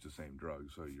both use the same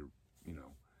drugs, so you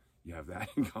have that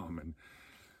in common.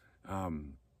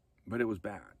 But it was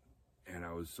bad, and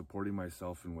I was supporting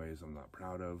myself in ways I'm not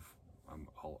proud of.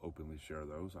 I'll openly share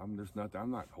those. I'm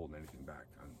not holding anything back.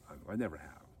 I never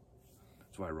have.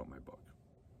 That's why I wrote my book.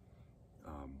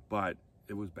 But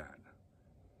it was bad,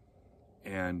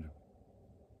 and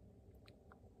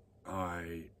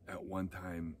I at one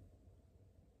time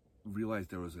realized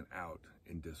there was an out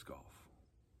in disc golf,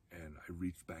 and I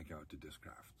reached back out to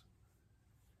Discraft,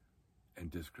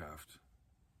 and Discraft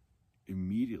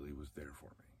immediately was there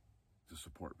for me to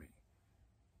support me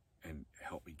and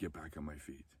help me get back on my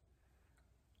feet.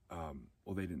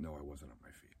 Well, they didn't know I wasn't on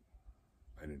my feet.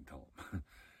 I didn't tell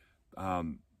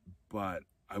them. But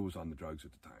I was on the drugs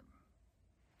at the time,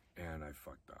 and I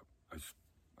fucked up. I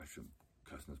shouldn't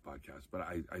cuss in this podcast, but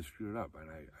I screwed it up, and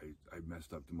I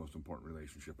messed up the most important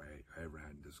relationship I ever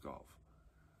had in disc golf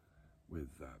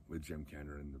with Jim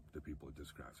Kenner and the people at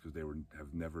Discraft, because they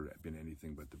have never been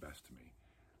anything but the best to me.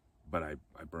 But I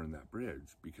burned that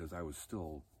bridge because I was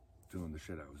still doing the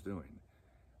shit I was doing.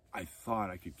 I thought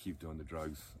I could keep doing the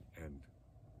drugs and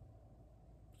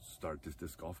start this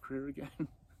disc golf career again.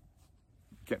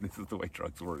 Again, this is the way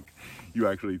drugs work. You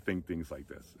actually think things like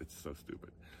this. It's so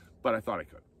stupid. But I thought I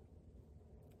could.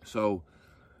 So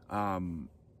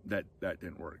that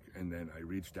didn't work. And then I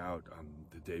reached out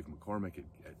to Dave McCormick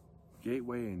at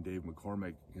Gateway, and Dave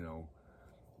McCormick,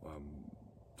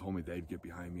 told me they'd get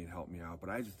behind me and help me out, but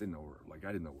I just didn't know I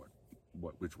didn't know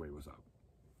which way was up.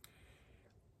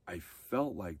 I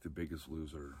felt like the biggest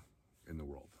loser in the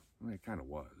world. I mean, it kind of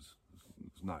was.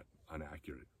 It's not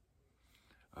inaccurate.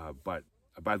 But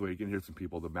by the way, you can hear some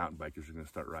people, the mountain bikers are going to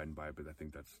start riding by, but I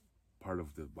think that's part of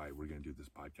why we're going to do this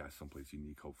podcast someplace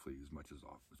unique, hopefully as much as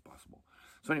possible.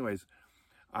 So anyways,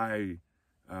 I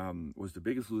was the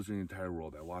biggest loser in the entire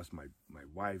world. I lost my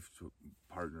wife,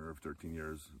 partner of 13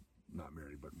 years, not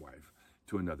married, but wife,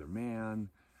 to another man.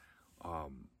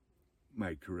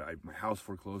 My career, my house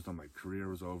foreclosed on, my career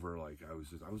was over. Like I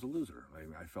was a loser.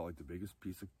 I felt like the biggest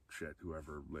piece of shit who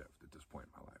ever lived at this point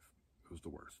in my life. It was the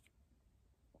worst.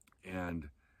 And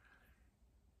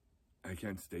I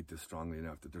can't state this strongly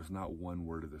enough that there's not one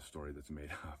word of this story that's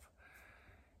made up.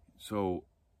 So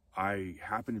I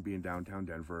happened to be in downtown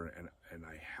Denver, and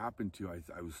I happened to,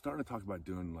 I was starting to talk about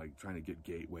doing, trying to get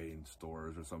Gateway in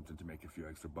stores or something to make a few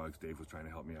extra bucks. Dave was trying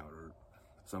to help me out or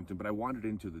something, but I wandered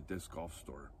into the disc golf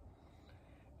store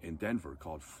in Denver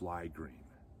called Fly Green.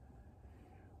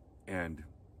 And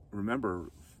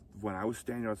remember, when I was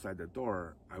standing outside that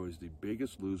door, I was the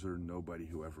biggest loser nobody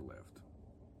who ever lived.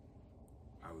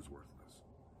 I was worthless.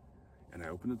 And I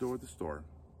opened the door of the store,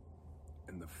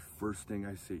 and the first thing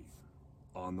I see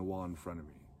on the wall in front of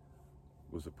me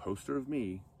was a poster of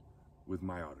me with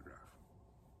my autograph.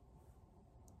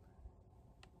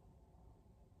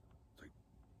 It's like,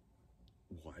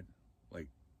 what? Like,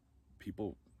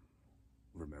 people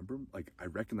remember? Like, I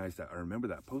recognize that. I remember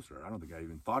that poster. I don't think I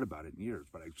even thought about it in years,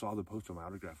 but I saw the poster with my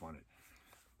autograph on it.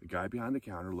 The guy behind the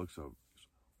counter looks over.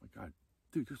 Oh my God,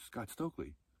 dude, this is Scott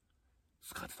Stokely.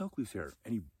 Scott Stokely's here.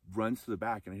 And he runs to the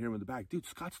back, and I hear him in the back. Dude,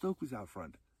 Scott Stokely's out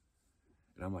front.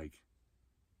 And I'm like,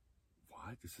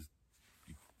 what? This is,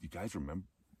 you guys remember?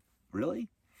 Really?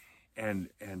 And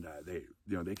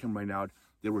they come right out.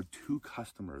 There were 2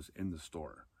 customers in the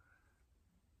store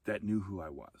that knew who I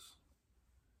was.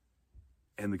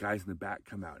 And the guys in the back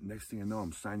come out. Next thing I know,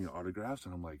 I'm signing autographs,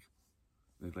 and I'm like,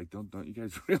 they're like, don't you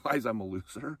guys realize I'm a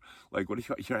loser? Like, what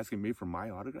are you're asking me for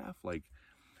my autograph? Like,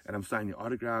 and I'm signing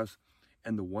autographs,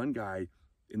 and the one guy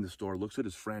in the store looks at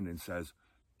his friend and says,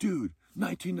 dude,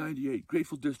 1998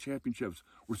 Grateful Disc Championships.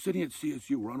 We're sitting at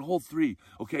CSU. We're on hole 3.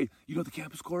 Okay, you know the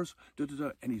campus course? Da, da,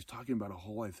 da. And he's talking about a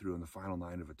hole I threw in the final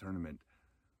 9 of a tournament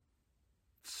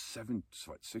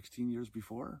 16 years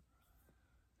before?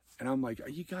 And I'm like,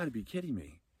 you got to be kidding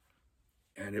me.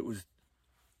 And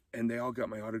they all got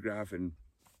my autograph, and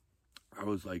I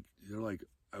was like,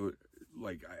 I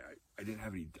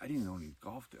didn't know any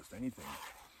golf discs, anything.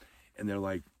 And they're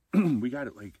like, we got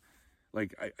it.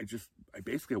 I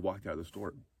basically walked out of the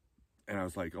store, and I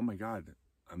was like, oh my God,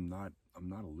 I'm not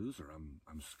a loser.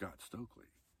 I'm Scott Stokely.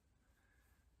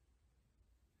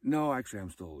 No, actually, I'm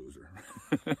still a loser.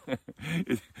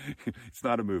 It's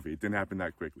not a movie. It didn't happen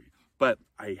that quickly. But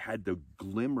I had the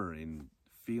glimmering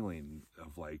feeling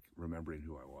of remembering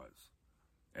who I was.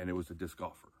 And it was a disc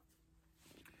golfer.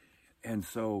 And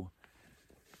so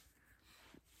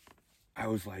I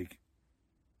was like,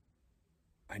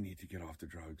 I need to get off the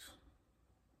drugs.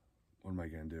 What am I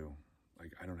going to do?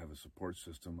 I don't have a support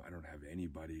system. I don't have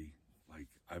anybody.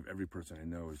 Every person I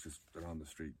know is just, they're on the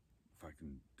street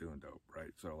fucking doing dope,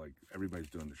 right? So like everybody's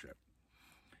doing the shit.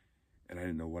 And I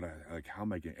didn't know what how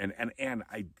am I getting,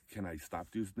 can I stop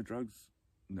using the drugs?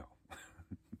 No.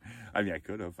 I mean, I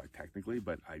could have, technically,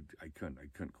 but I couldn't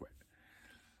quit.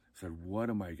 I said, what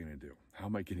am I going to do? How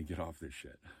am I going to get off this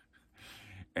shit?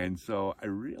 And so I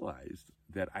realized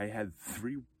that I had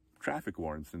 3 traffic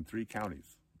warrants in 3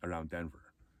 counties around Denver.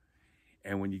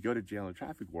 And when you go to jail on a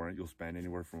traffic warrant, you'll spend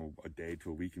anywhere from a day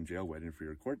to a week in jail waiting for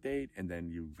your court date. And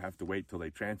then you have to wait till they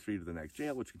transfer you to the next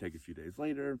jail, which can take a few days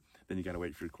later. Then you got to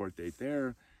wait for your court date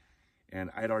there.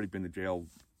 And I'd already been to jail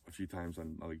a few times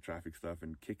on like traffic stuff,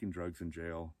 and kicking drugs in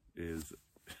jail is,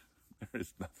 there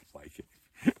is nothing like it.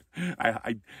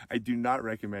 I do not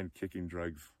recommend kicking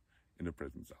drugs in a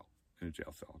prison cell, in a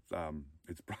jail cell.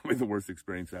 It's probably the worst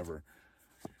experience ever.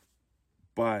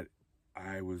 But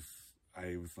I was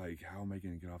like, how am I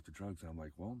going to get off the drugs? And I'm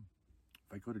like, well,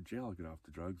 if I go to jail, I'll get off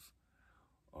the drugs.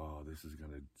 Oh, this is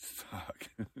going to suck.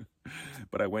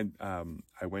 But I went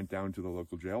down to the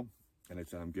local jail and I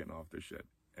said, I'm getting off this shit.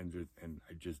 And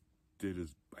I just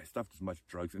I stuffed as much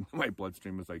drugs into my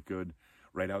bloodstream as I could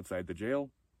right outside the jail,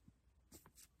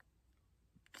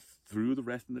 threw the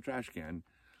rest in the trash can,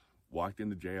 walked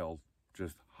into jail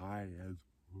just high as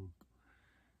fuck.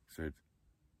 Said,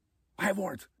 I have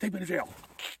warrants, take me to jail.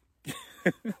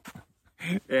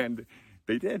 And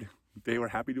they did. They were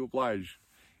happy to oblige,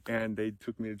 and they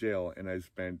took me to jail, and I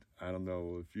spent, I don't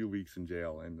know, a few weeks in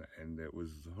jail, and it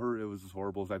was as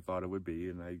horrible as I thought it would be.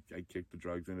 And I kicked the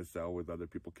drugs in a cell with other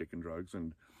people kicking drugs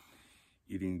and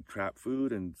eating crap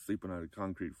food and sleeping on a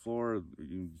concrete floor.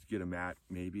 You get a mat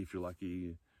maybe if you're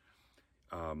lucky,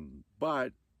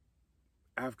 but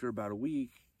after about a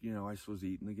week, I was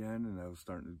eating again, and I was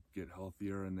starting to get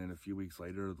healthier. And then a few weeks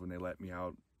later, when they let me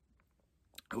out,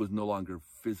 I was no longer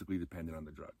physically dependent on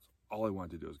the drugs. All I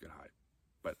wanted to do was get high,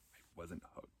 but I wasn't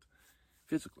hooked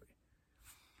physically.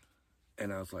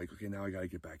 And I was like, okay, now I got to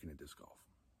get back into disc golf.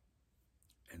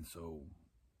 And so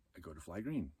I go to Fly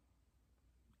Green,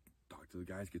 talk to the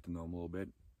guys, get to know them a little bit.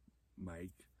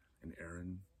 Mike and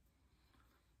Aaron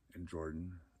and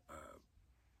Jordan.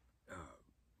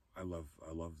 I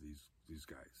love these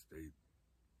guys. They,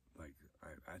 like,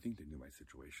 I think they knew my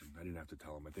situation. I didn't have to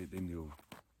tell them, but they knew.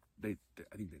 I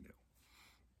think they knew.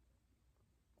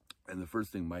 And the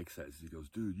first thing Mike says, he goes,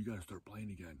 dude, you got to start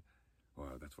playing again. Well,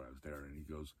 that's why I was there. And he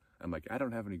goes, I'm like, I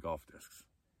don't have any golf discs.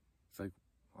 It's like,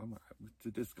 it's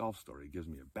a disc golf store. He gives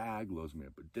me a bag, loads me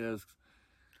up with discs,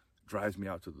 drives me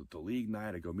out to the league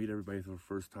night. I go meet everybody for the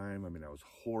first time. I mean, I was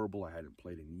horrible. I hadn't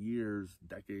played in years,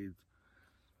 decades.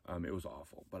 It was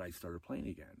awful. But I started playing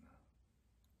again.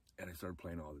 And I started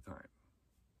playing all the time.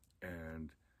 And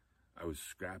I was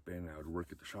scrapping. I would work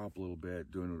at the shop a little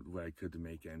bit, doing what I could to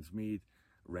make ends meet.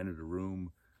 Rented a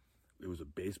room. It was a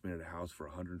basement at a house for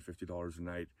 $150 a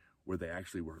night, where they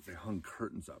hung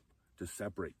curtains up to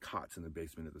separate cots in the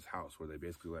basement of this house, where they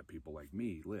basically let people like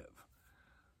me live.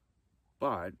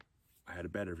 But I had a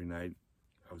bed every night.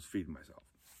 I was feeding myself.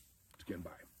 Just getting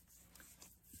by.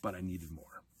 But I needed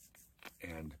more.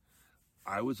 And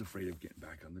I was afraid of getting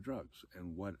back on the drugs.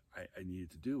 And what I needed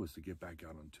to do was to get back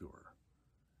out on tour.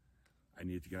 I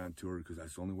needed to get on tour because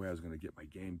that's the only way I was going to get my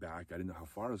game back. I didn't know how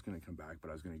far I was going to come back, but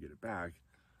I was going to get it back.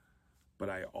 But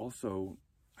I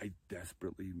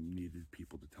desperately needed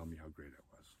people to tell me how great I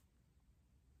was.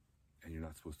 And you're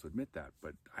not supposed to admit that,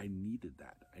 but I needed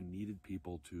that. I needed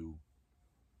people to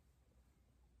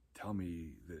tell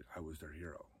me that I was their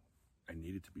hero. I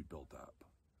needed to be built up.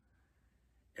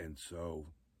 And so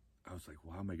I was like,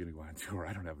 well, how am I going to go on tour?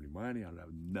 I don't have any money. I don't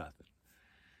have nothing.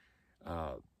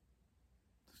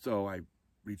 So I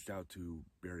reached out to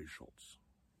Barry Schultz,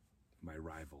 my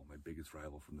rival, my biggest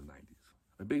rival from the 90s.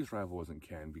 My biggest rival wasn't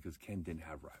Ken, because Ken didn't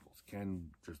have rivals.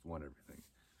 Ken just won everything.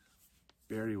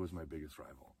 Barry was my biggest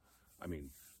rival. I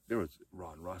mean, there was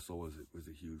Ron Russell was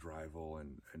a huge rival,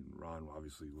 and Ron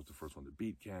obviously was the first one to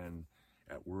beat Ken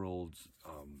at Worlds.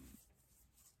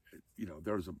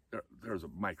 There was a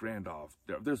Mike Randolph.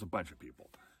 There's a bunch of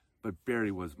people, but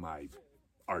Barry was my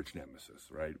arch nemesis.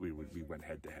 Right? We went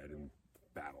head to head and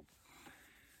battled.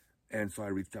 And so I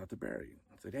reached out to Barry.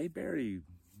 I said, hey, Barry.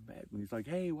 And he's like,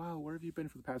 hey, wow, where have you been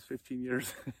for the past 15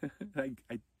 years? I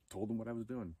told him what I was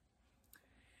doing.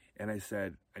 And I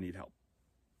said, I need help.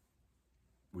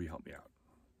 Will you help me out?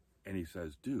 And he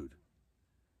says, dude,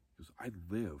 he goes, I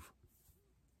live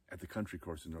at the country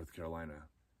course in North Carolina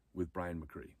with Brian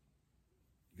McCree.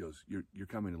 He goes, you're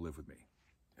coming to live with me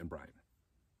and Brian.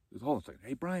 He goes, hold on a second.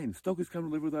 Hey, Brian, Stokely's coming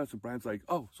to live with us. And Brian's like,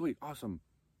 oh, sweet, awesome.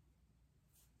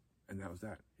 And that was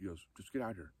that. He goes, just get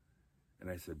out here. And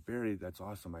I said, Barry, that's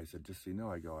awesome. I said, just so you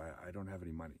know, I don't have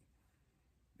any money.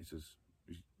 He says,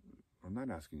 I'm not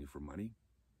asking you for money.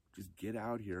 Just get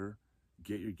out here,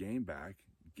 get your game back,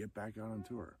 get back out on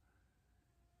tour.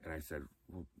 And I said,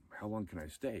 well, how long can I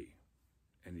stay?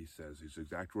 And he says, his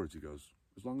exact words, he goes,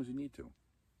 as long as you need to.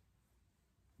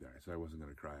 Yeah, I said I wasn't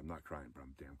going to cry. I'm not crying, but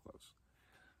I'm damn close.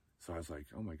 So I was like,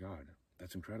 oh my God,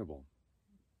 that's incredible.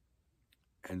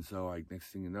 And so next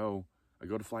thing you know, I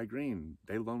go to Fly Green.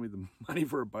 They loaned me the money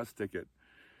for a bus ticket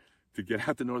to get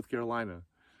out to North Carolina.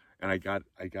 And I got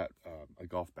a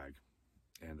golf bag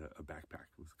and a backpack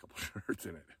with a couple shirts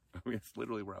in it. I mean, it's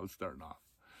literally where I was starting off.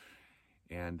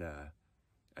 And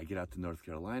I get out to North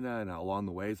Carolina, and along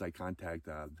the ways, I contact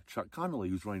Chuck Connolly,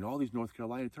 who's running all these North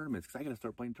Carolina tournaments, because I got to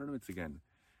start playing tournaments again.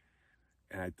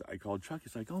 And I called Chuck.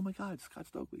 He's like, oh my God, Scott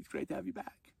Stokely, it's great to have you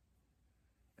back.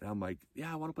 And I'm like,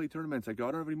 yeah, I want to play tournaments. I go,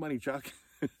 I don't have any money, Chuck.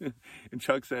 And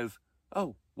Chuck says,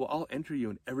 oh, well, I'll enter you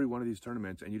in every one of these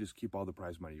tournaments, and you just keep all the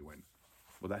prize money you win.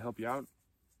 Will that help you out?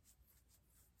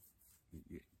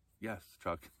 Yes,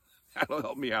 Chuck. That'll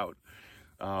help me out.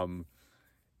 And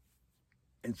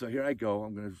so here I go.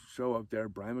 I'm going to show up there.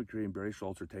 Brian McCree and Barry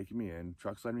Schultz are taking me in.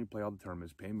 Chuck's letting me play all the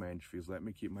tournaments, paying my entry fees, letting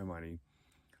me keep my money.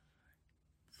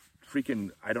 Freaking,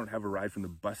 I don't have a ride from the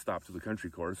bus stop to the country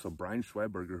course. So Brian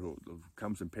Schweberger, who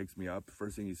comes and picks me up, the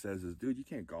first thing he says is, dude, you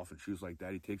can't golf in shoes like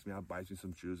that. He takes me out, buys me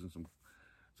some shoes and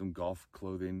some golf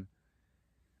clothing.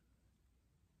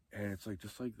 And it's like,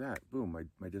 just like that, boom,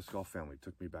 my disc golf family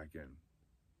took me back in.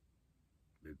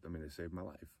 They saved my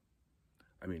life.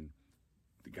 I mean,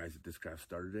 the guys at Discraft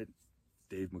started it.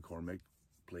 Dave McCormick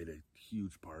played a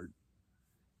huge part.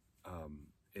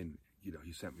 And, you know,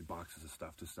 he sent me boxes of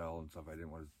stuff to sell and stuff. I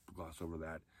didn't want to gloss over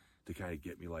that, to kind of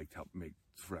get me, like, to help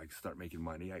start making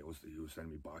money. He was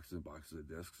sending me boxes and boxes of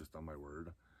discs, just on my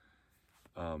word.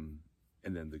 And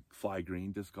then the Fly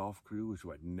Green disc golf crew, which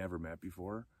I'd never met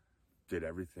before, did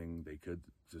everything they could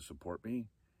to support me.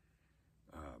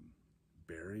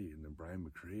 Barry and then Brian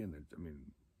McCree and then,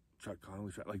 Chuck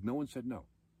Connolly, like, no one said no.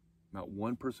 Not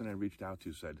one person I reached out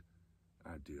to said,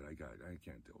 dude, I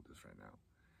can't deal with this right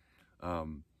now.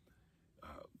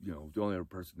 You know, the only other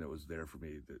person that was there for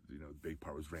me, that, you know, the big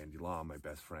part was Randy Law, my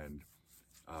best friend.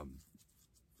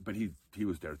 But he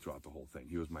was there throughout the whole thing.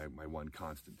 He was my one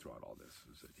constant throughout all this.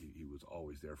 Is that he was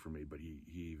always there for me, but he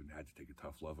even had to take a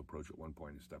tough love approach at one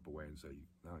point and step away and say,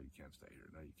 no, you can't stay here.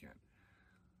 No, you can't.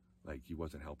 Like, he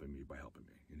wasn't helping me by helping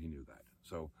me, and he knew that.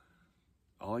 So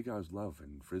all I got was love,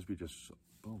 and Frisbee just,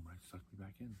 boom, right, sucked me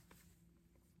back in.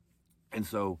 And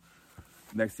so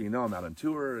next thing you know, I'm out on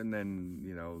tour, and then,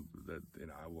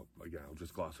 I'll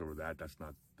just gloss over that. That's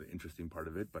not the interesting part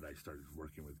of it, but I started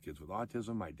working with kids with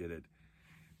autism. I did it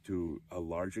to a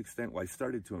large extent. Well, I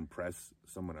started to impress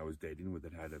someone I was dating with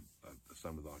that had a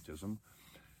son with autism,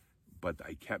 but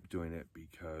I kept doing it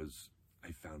because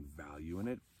I found value in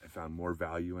it. I found more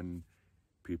value in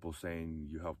people saying,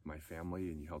 you helped my family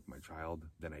and you helped my child,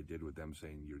 than I did with them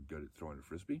saying, you're good at throwing a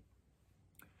Frisbee.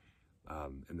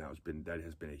 And that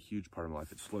has been a huge part of my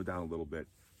life. It slowed down a little bit,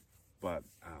 but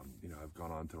I've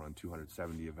gone on to run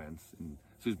 280 events in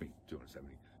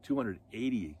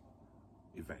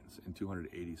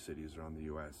 280 cities around the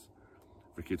U.S.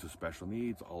 for kids with special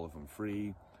needs, all of them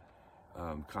free.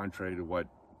 Contrary to what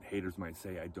haters might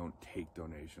say, I don't take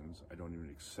donations. I don't even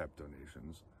accept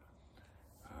donations.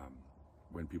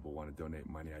 When people want to donate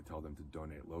money, I tell them to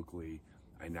donate locally.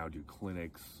 I now do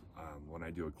clinics. When I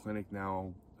do a clinic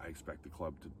now, I expect the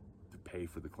club to pay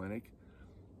for the clinic,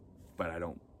 but I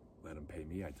don't let them pay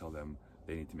me. I tell them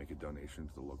they need to make a donation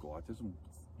to the local autism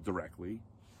directly,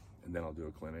 and then I'll do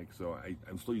a clinic. So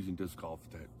I'm still using disc golf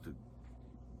to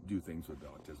do things with the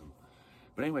autism.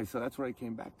 But anyway, so that's where I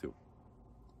came back to.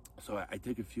 So I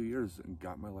take a few years and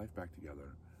got my life back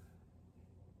together,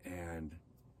 and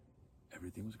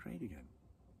everything was great again.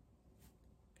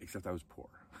 Except I was poor,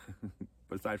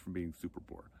 but aside from being super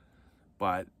poor.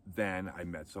 But then I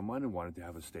met someone and wanted to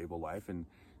have a stable life and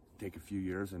take a few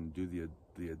years and do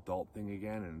the adult thing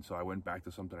again. And so I went back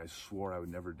to something I swore I would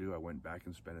never do. I went back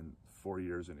and spent 4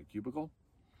 years in a cubicle.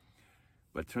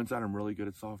 But it turns out I'm really good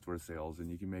at software sales, and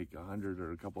you can make $100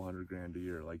 or a couple $100,000 a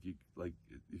year. Like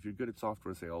if you're good at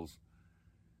software sales,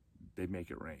 they make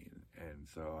it rain. And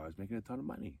so I was making a ton of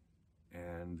money,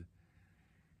 and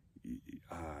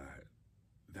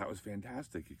that was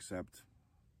fantastic, except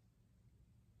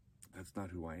that's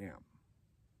not who I am.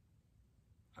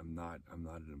 I'm not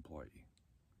an employee.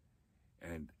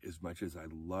 And as much as I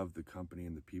love the company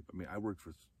and the people,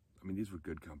 these were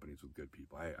good companies with good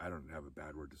people. I don't have a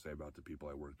bad word to say about the people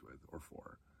I worked with or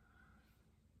for.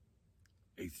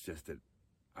 It's just that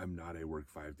I'm not a work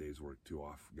 5 days, work 2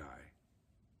 off guy.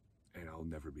 And I'll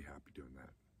never be happy doing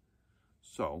that.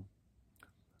 So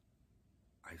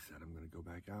I said, I'm going to go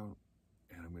back out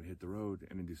and I'm going to hit the road.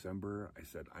 And in December, I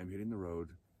said, I'm hitting the road,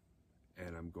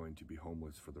 and I'm going to be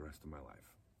homeless for the rest of my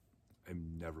life.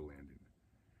 I'm never landing.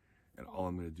 And all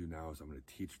I'm going to do now is I'm going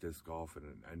to teach disc golf,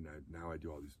 and now I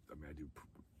do all these.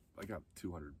 I got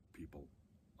 200 people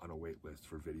on a wait list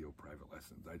for video private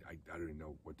lessons. I don't even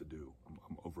know what to do.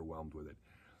 I'm overwhelmed with it.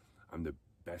 I'm the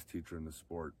best teacher in the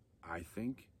sport, I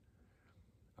think.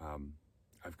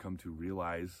 I've come to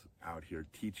realize out here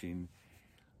teaching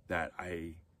that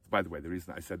by the way, the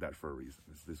reason I said that for a reason.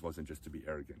 This wasn't just to be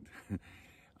arrogant.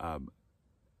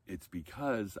 It's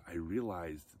because I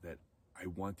realized that I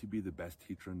want to be the best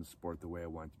teacher in the sport the way I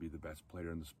want to be the best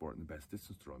player in the sport and the best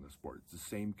distance thrower in the sport. It's the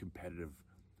same competitive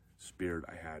spirit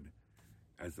I had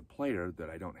as a player that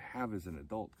I don't have as an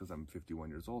adult because I'm 51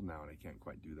 years old now and I can't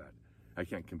quite do that. I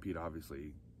can't compete,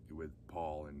 obviously, with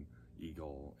Paul and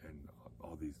Eagle and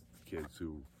all these kids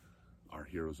who are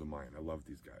heroes of mine. I love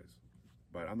these guys,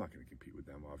 but I'm not going to compete with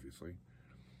them, obviously.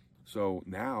 So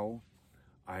now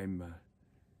I'm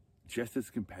just as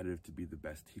competitive to be the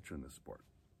best teacher in the sport.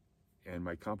 And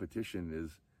my competition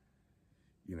is,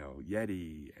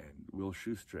 Yeti and Will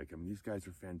Schustrick. I mean, these guys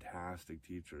are fantastic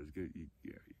teachers.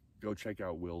 Go check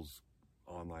out Will's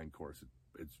online course.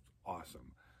 It's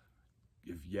awesome.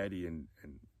 If Yeti and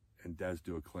Des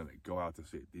do a clinic, go out to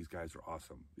see it. These guys are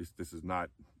awesome. This is not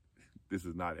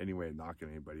any way of knocking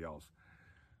anybody else.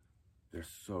 They're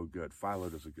so good. Philo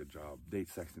does a good job. Date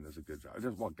Sexton does a good job.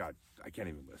 God, I can't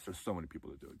even list. There's so many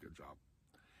people that do a good job.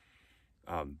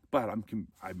 But I'm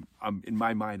in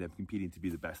my mind, I'm competing to be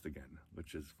the best again,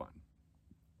 which is fun.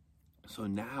 So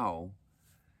now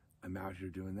I'm out here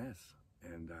doing this,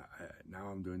 and now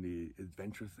I'm doing the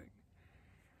adventure thing.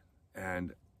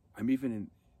 And I'm even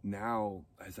now,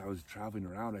 as I was traveling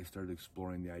around, I started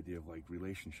exploring the idea of like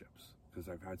relationships, because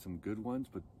I've had some good ones,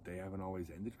 but they haven't always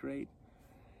ended great.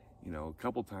 A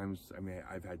couple times,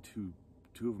 I've had two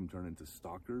of them turn into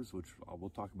stalkers, which we'll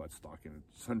talk about stalking in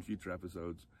some future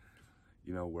episodes.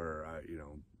 Where,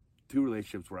 two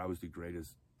relationships where I was the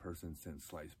greatest person since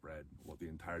sliced bread. Well, the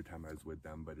entire time I was with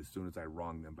them, but as soon as I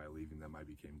wronged them by leaving them, I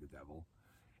became the devil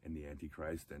and the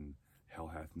Antichrist, and hell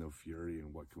hath no fury,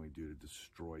 and what can we do to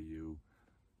destroy you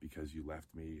because you left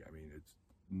me? It's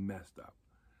messed up.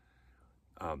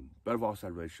 But I've also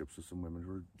had relationships with some women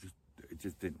who were it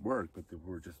just didn't work, but they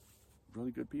were just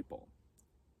really good people.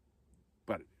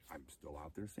 But I'm still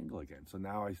out there single again. So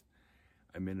now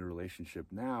I'm in a relationship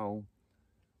now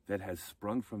that has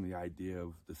sprung from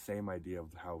the same idea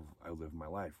of how I live my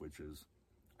life, which is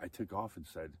I took off and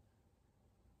said,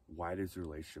 why does the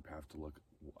relationship have to look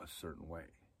a certain way?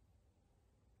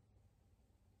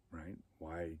 Right?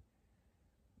 Why?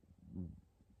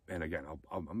 And again,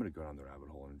 I'm going to go down the rabbit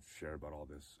hole and share about all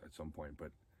this at some point,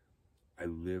 but I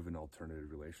live an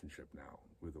alternative relationship now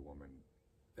with a woman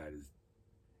that is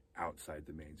outside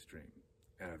the mainstream,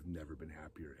 and I've never been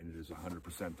happier, and it is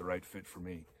 100% the right fit for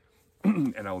me.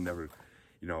 And I'll never,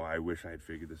 I wish I had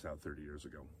figured this out 30 years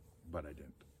ago, but I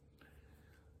didn't.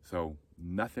 So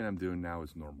nothing I'm doing now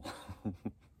is normal.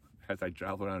 As I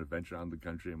travel around, adventure around the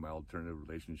country in my alternative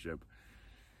relationship,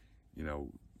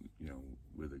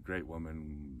 with a great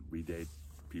woman, we date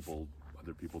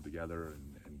other people together,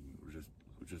 and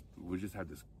we just had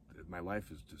this. My life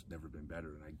has just never been better,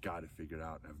 and I got it figured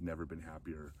out. I've never been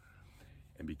happier,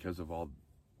 and because of all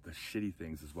the shitty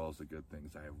things as well as the good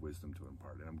things, I have wisdom to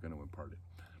impart, and I'm going to impart it.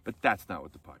 But that's not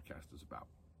what the podcast is about.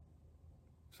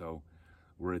 So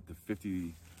we're at the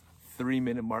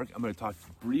 53-minute mark. I'm going to talk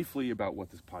briefly about what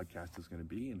this podcast is going to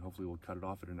be, and hopefully we'll cut it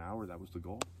off at an hour. That was the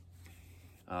goal.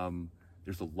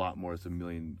 There's a lot more. It's a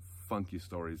million funky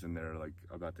stories in there, like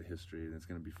about the history, and it's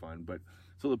going to be fun. But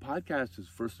so the podcast is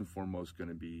first and foremost going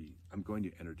to be, I'm going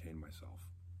to entertain myself.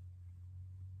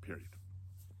 Period.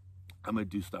 I'm going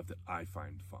to do stuff that I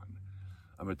find fun.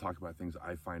 I'm going to talk about things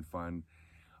I find fun.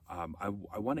 I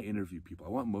want to interview people. I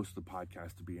want most of the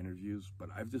podcast to be interviews, but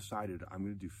I've decided I'm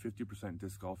going to do 50%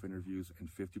 disc golf interviews and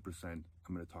 50% I'm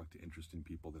going to talk to interesting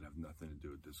people that have nothing to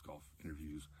do with disc golf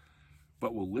interviews,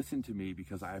 but will listen to me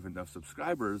because I have enough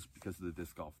subscribers because of the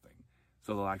disc golf thing.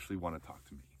 So they'll actually want to talk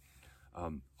to me.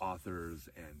 Authors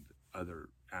and other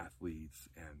athletes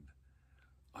and,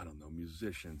 I don't know,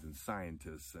 musicians and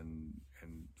scientists and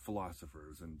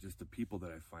philosophers and just the people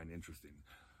that I find interesting.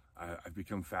 I've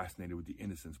become fascinated with the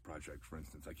Innocence Project, for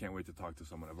instance. I can't wait to talk to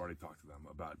someone. I've already talked to them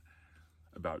about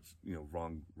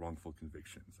wrongful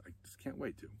convictions. I just can't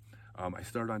wait to. I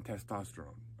started on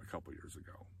testosterone a couple years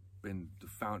ago. Been the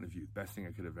fountain of youth, best thing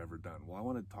I could have ever done. Well, I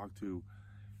want to talk to.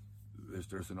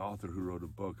 There's an author who wrote a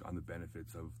book on the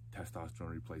benefits of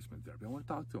testosterone replacement therapy. I want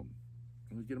to talk to him.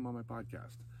 I'm going to get him on my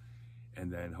podcast.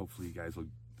 And then hopefully you guys will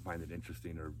find it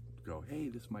interesting go, hey,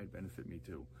 this might benefit me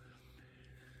too.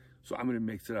 So I'm going to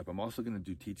mix it up. I'm also going to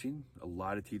do teaching, a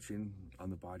lot of teaching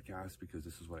on the podcast, because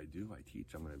this is what I do. I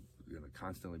teach. I'm going to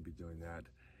constantly be doing that.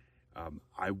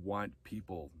 I want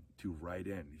people to write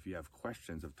in. If you have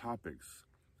questions of topics,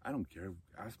 I don't care.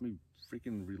 Ask me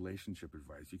freaking relationship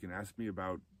advice. You can ask me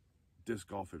about disc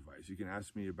golf advice. You can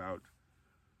ask me about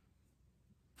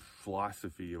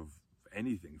philosophy of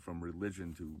anything, from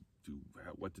religion to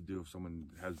what to do if someone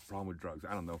has a problem with drugs.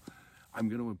 I don't know. I'm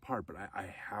going to impart, but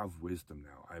I have wisdom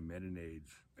now. I'm at an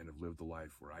age and have lived a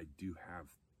life where I do have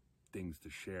things to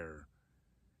share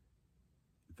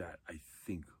that I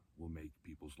think will make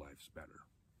people's lives better.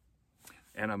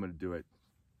 And I'm going to do it.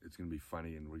 It's going to be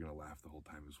funny, and we're going to laugh the whole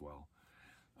time as well.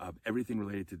 Everything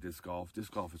related to disc golf.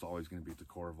 Disc golf is always going to be at the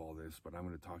core of all this, but I'm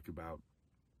going to talk about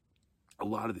a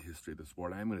lot of the history of the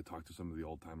sport. I'm going to talk to some of the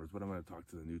old timers, but I'm going to talk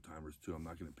to the new timers too. I'm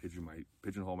not going to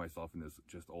pigeonhole myself in this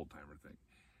just old timer thing.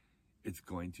 It's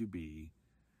going to be,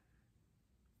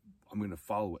 I'm going to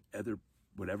follow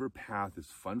whatever path is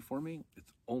fun for me.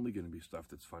 It's only going to be stuff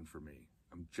that's fun for me.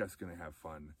 I'm just going to have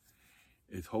fun.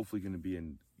 It's hopefully going to be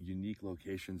in unique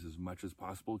locations as much as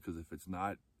possible, because if it's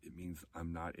not, it means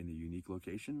I'm not in a unique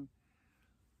location,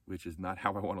 which is not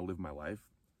how I want to live my life.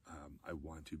 I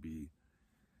want to be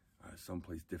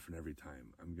someplace different every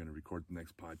time. I'm going to record the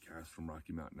next podcast from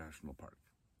Rocky Mountain National Park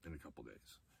in a couple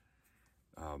days.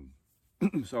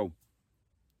 So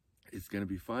it's going to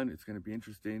be fun. It's going to be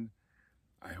interesting.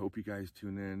 I hope you guys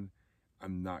tune in.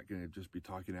 I'm not going to just be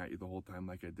talking at you the whole time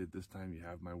like I did this time. You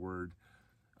have my word.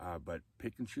 But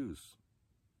pick and choose.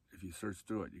 If you search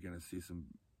through it, you're going to see some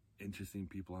interesting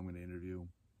people I'm going to interview,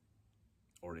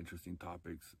 or interesting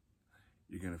topics.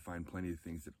 You're going to find plenty of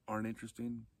things that aren't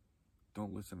interesting.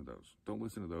 Don't listen to those. Don't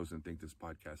listen to those and think this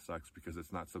podcast sucks because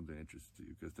it's not something interesting to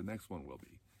you, because the next one will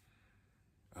be.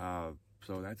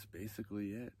 So that's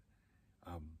basically it.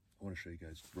 I want to show you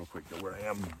guys real quick where I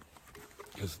am,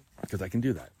 because I can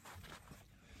do that.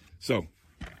 So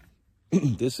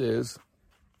this is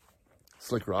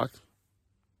Slick Rock,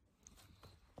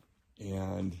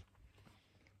 and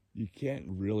you can't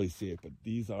really see it, but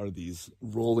these are these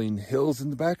rolling hills in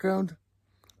the background.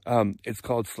 It's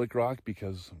called Slick Rock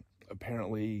because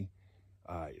apparently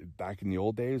back in the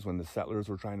old days when the settlers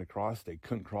were trying to cross, they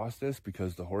couldn't cross this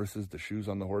because the shoes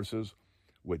on the horses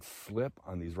would slip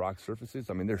on these rock surfaces.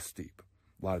 I mean, they're steep.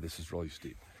 A lot of this is really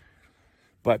steep.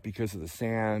 But because of the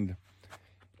sand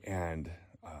and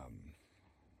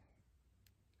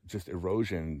just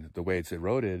erosion, the way it's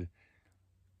eroded,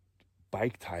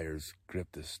 bike tires grip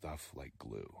this stuff like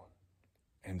glue.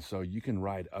 And so you can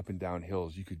ride up and down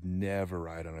hills. You could never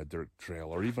ride on a dirt trail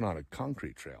or even on a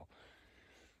concrete trail.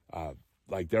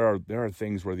 Like there are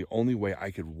things where the only way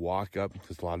I could walk up,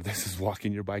 because a lot of this is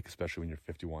walking your bike, especially when you're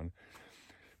 51.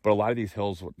 But a lot of these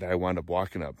hills that I wound up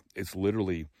walking up, it's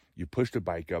literally you push the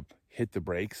bike up, hit the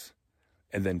brakes,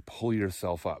 and then pull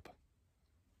yourself up.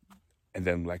 And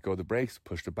then let go of the brakes,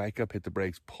 push the bike up, hit the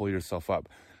brakes, pull yourself up.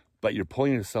 But you're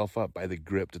pulling yourself up by the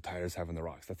grip the tires have on the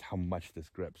rocks. That's how much this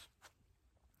grips.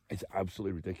 It's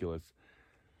absolutely ridiculous.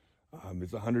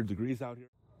 It's 100 degrees out here.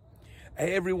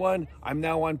 Hey everyone, I'm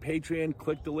now on Patreon.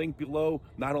 Click the link below.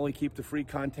 Not only keep the free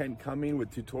content coming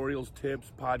with tutorials,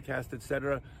 tips, podcasts,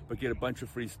 etc., but get a bunch of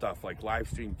free stuff like live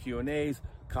stream Q&As,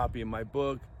 copy of my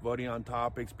book, voting on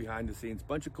topics, behind the scenes,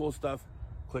 bunch of cool stuff.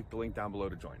 Click the link down below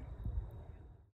to join.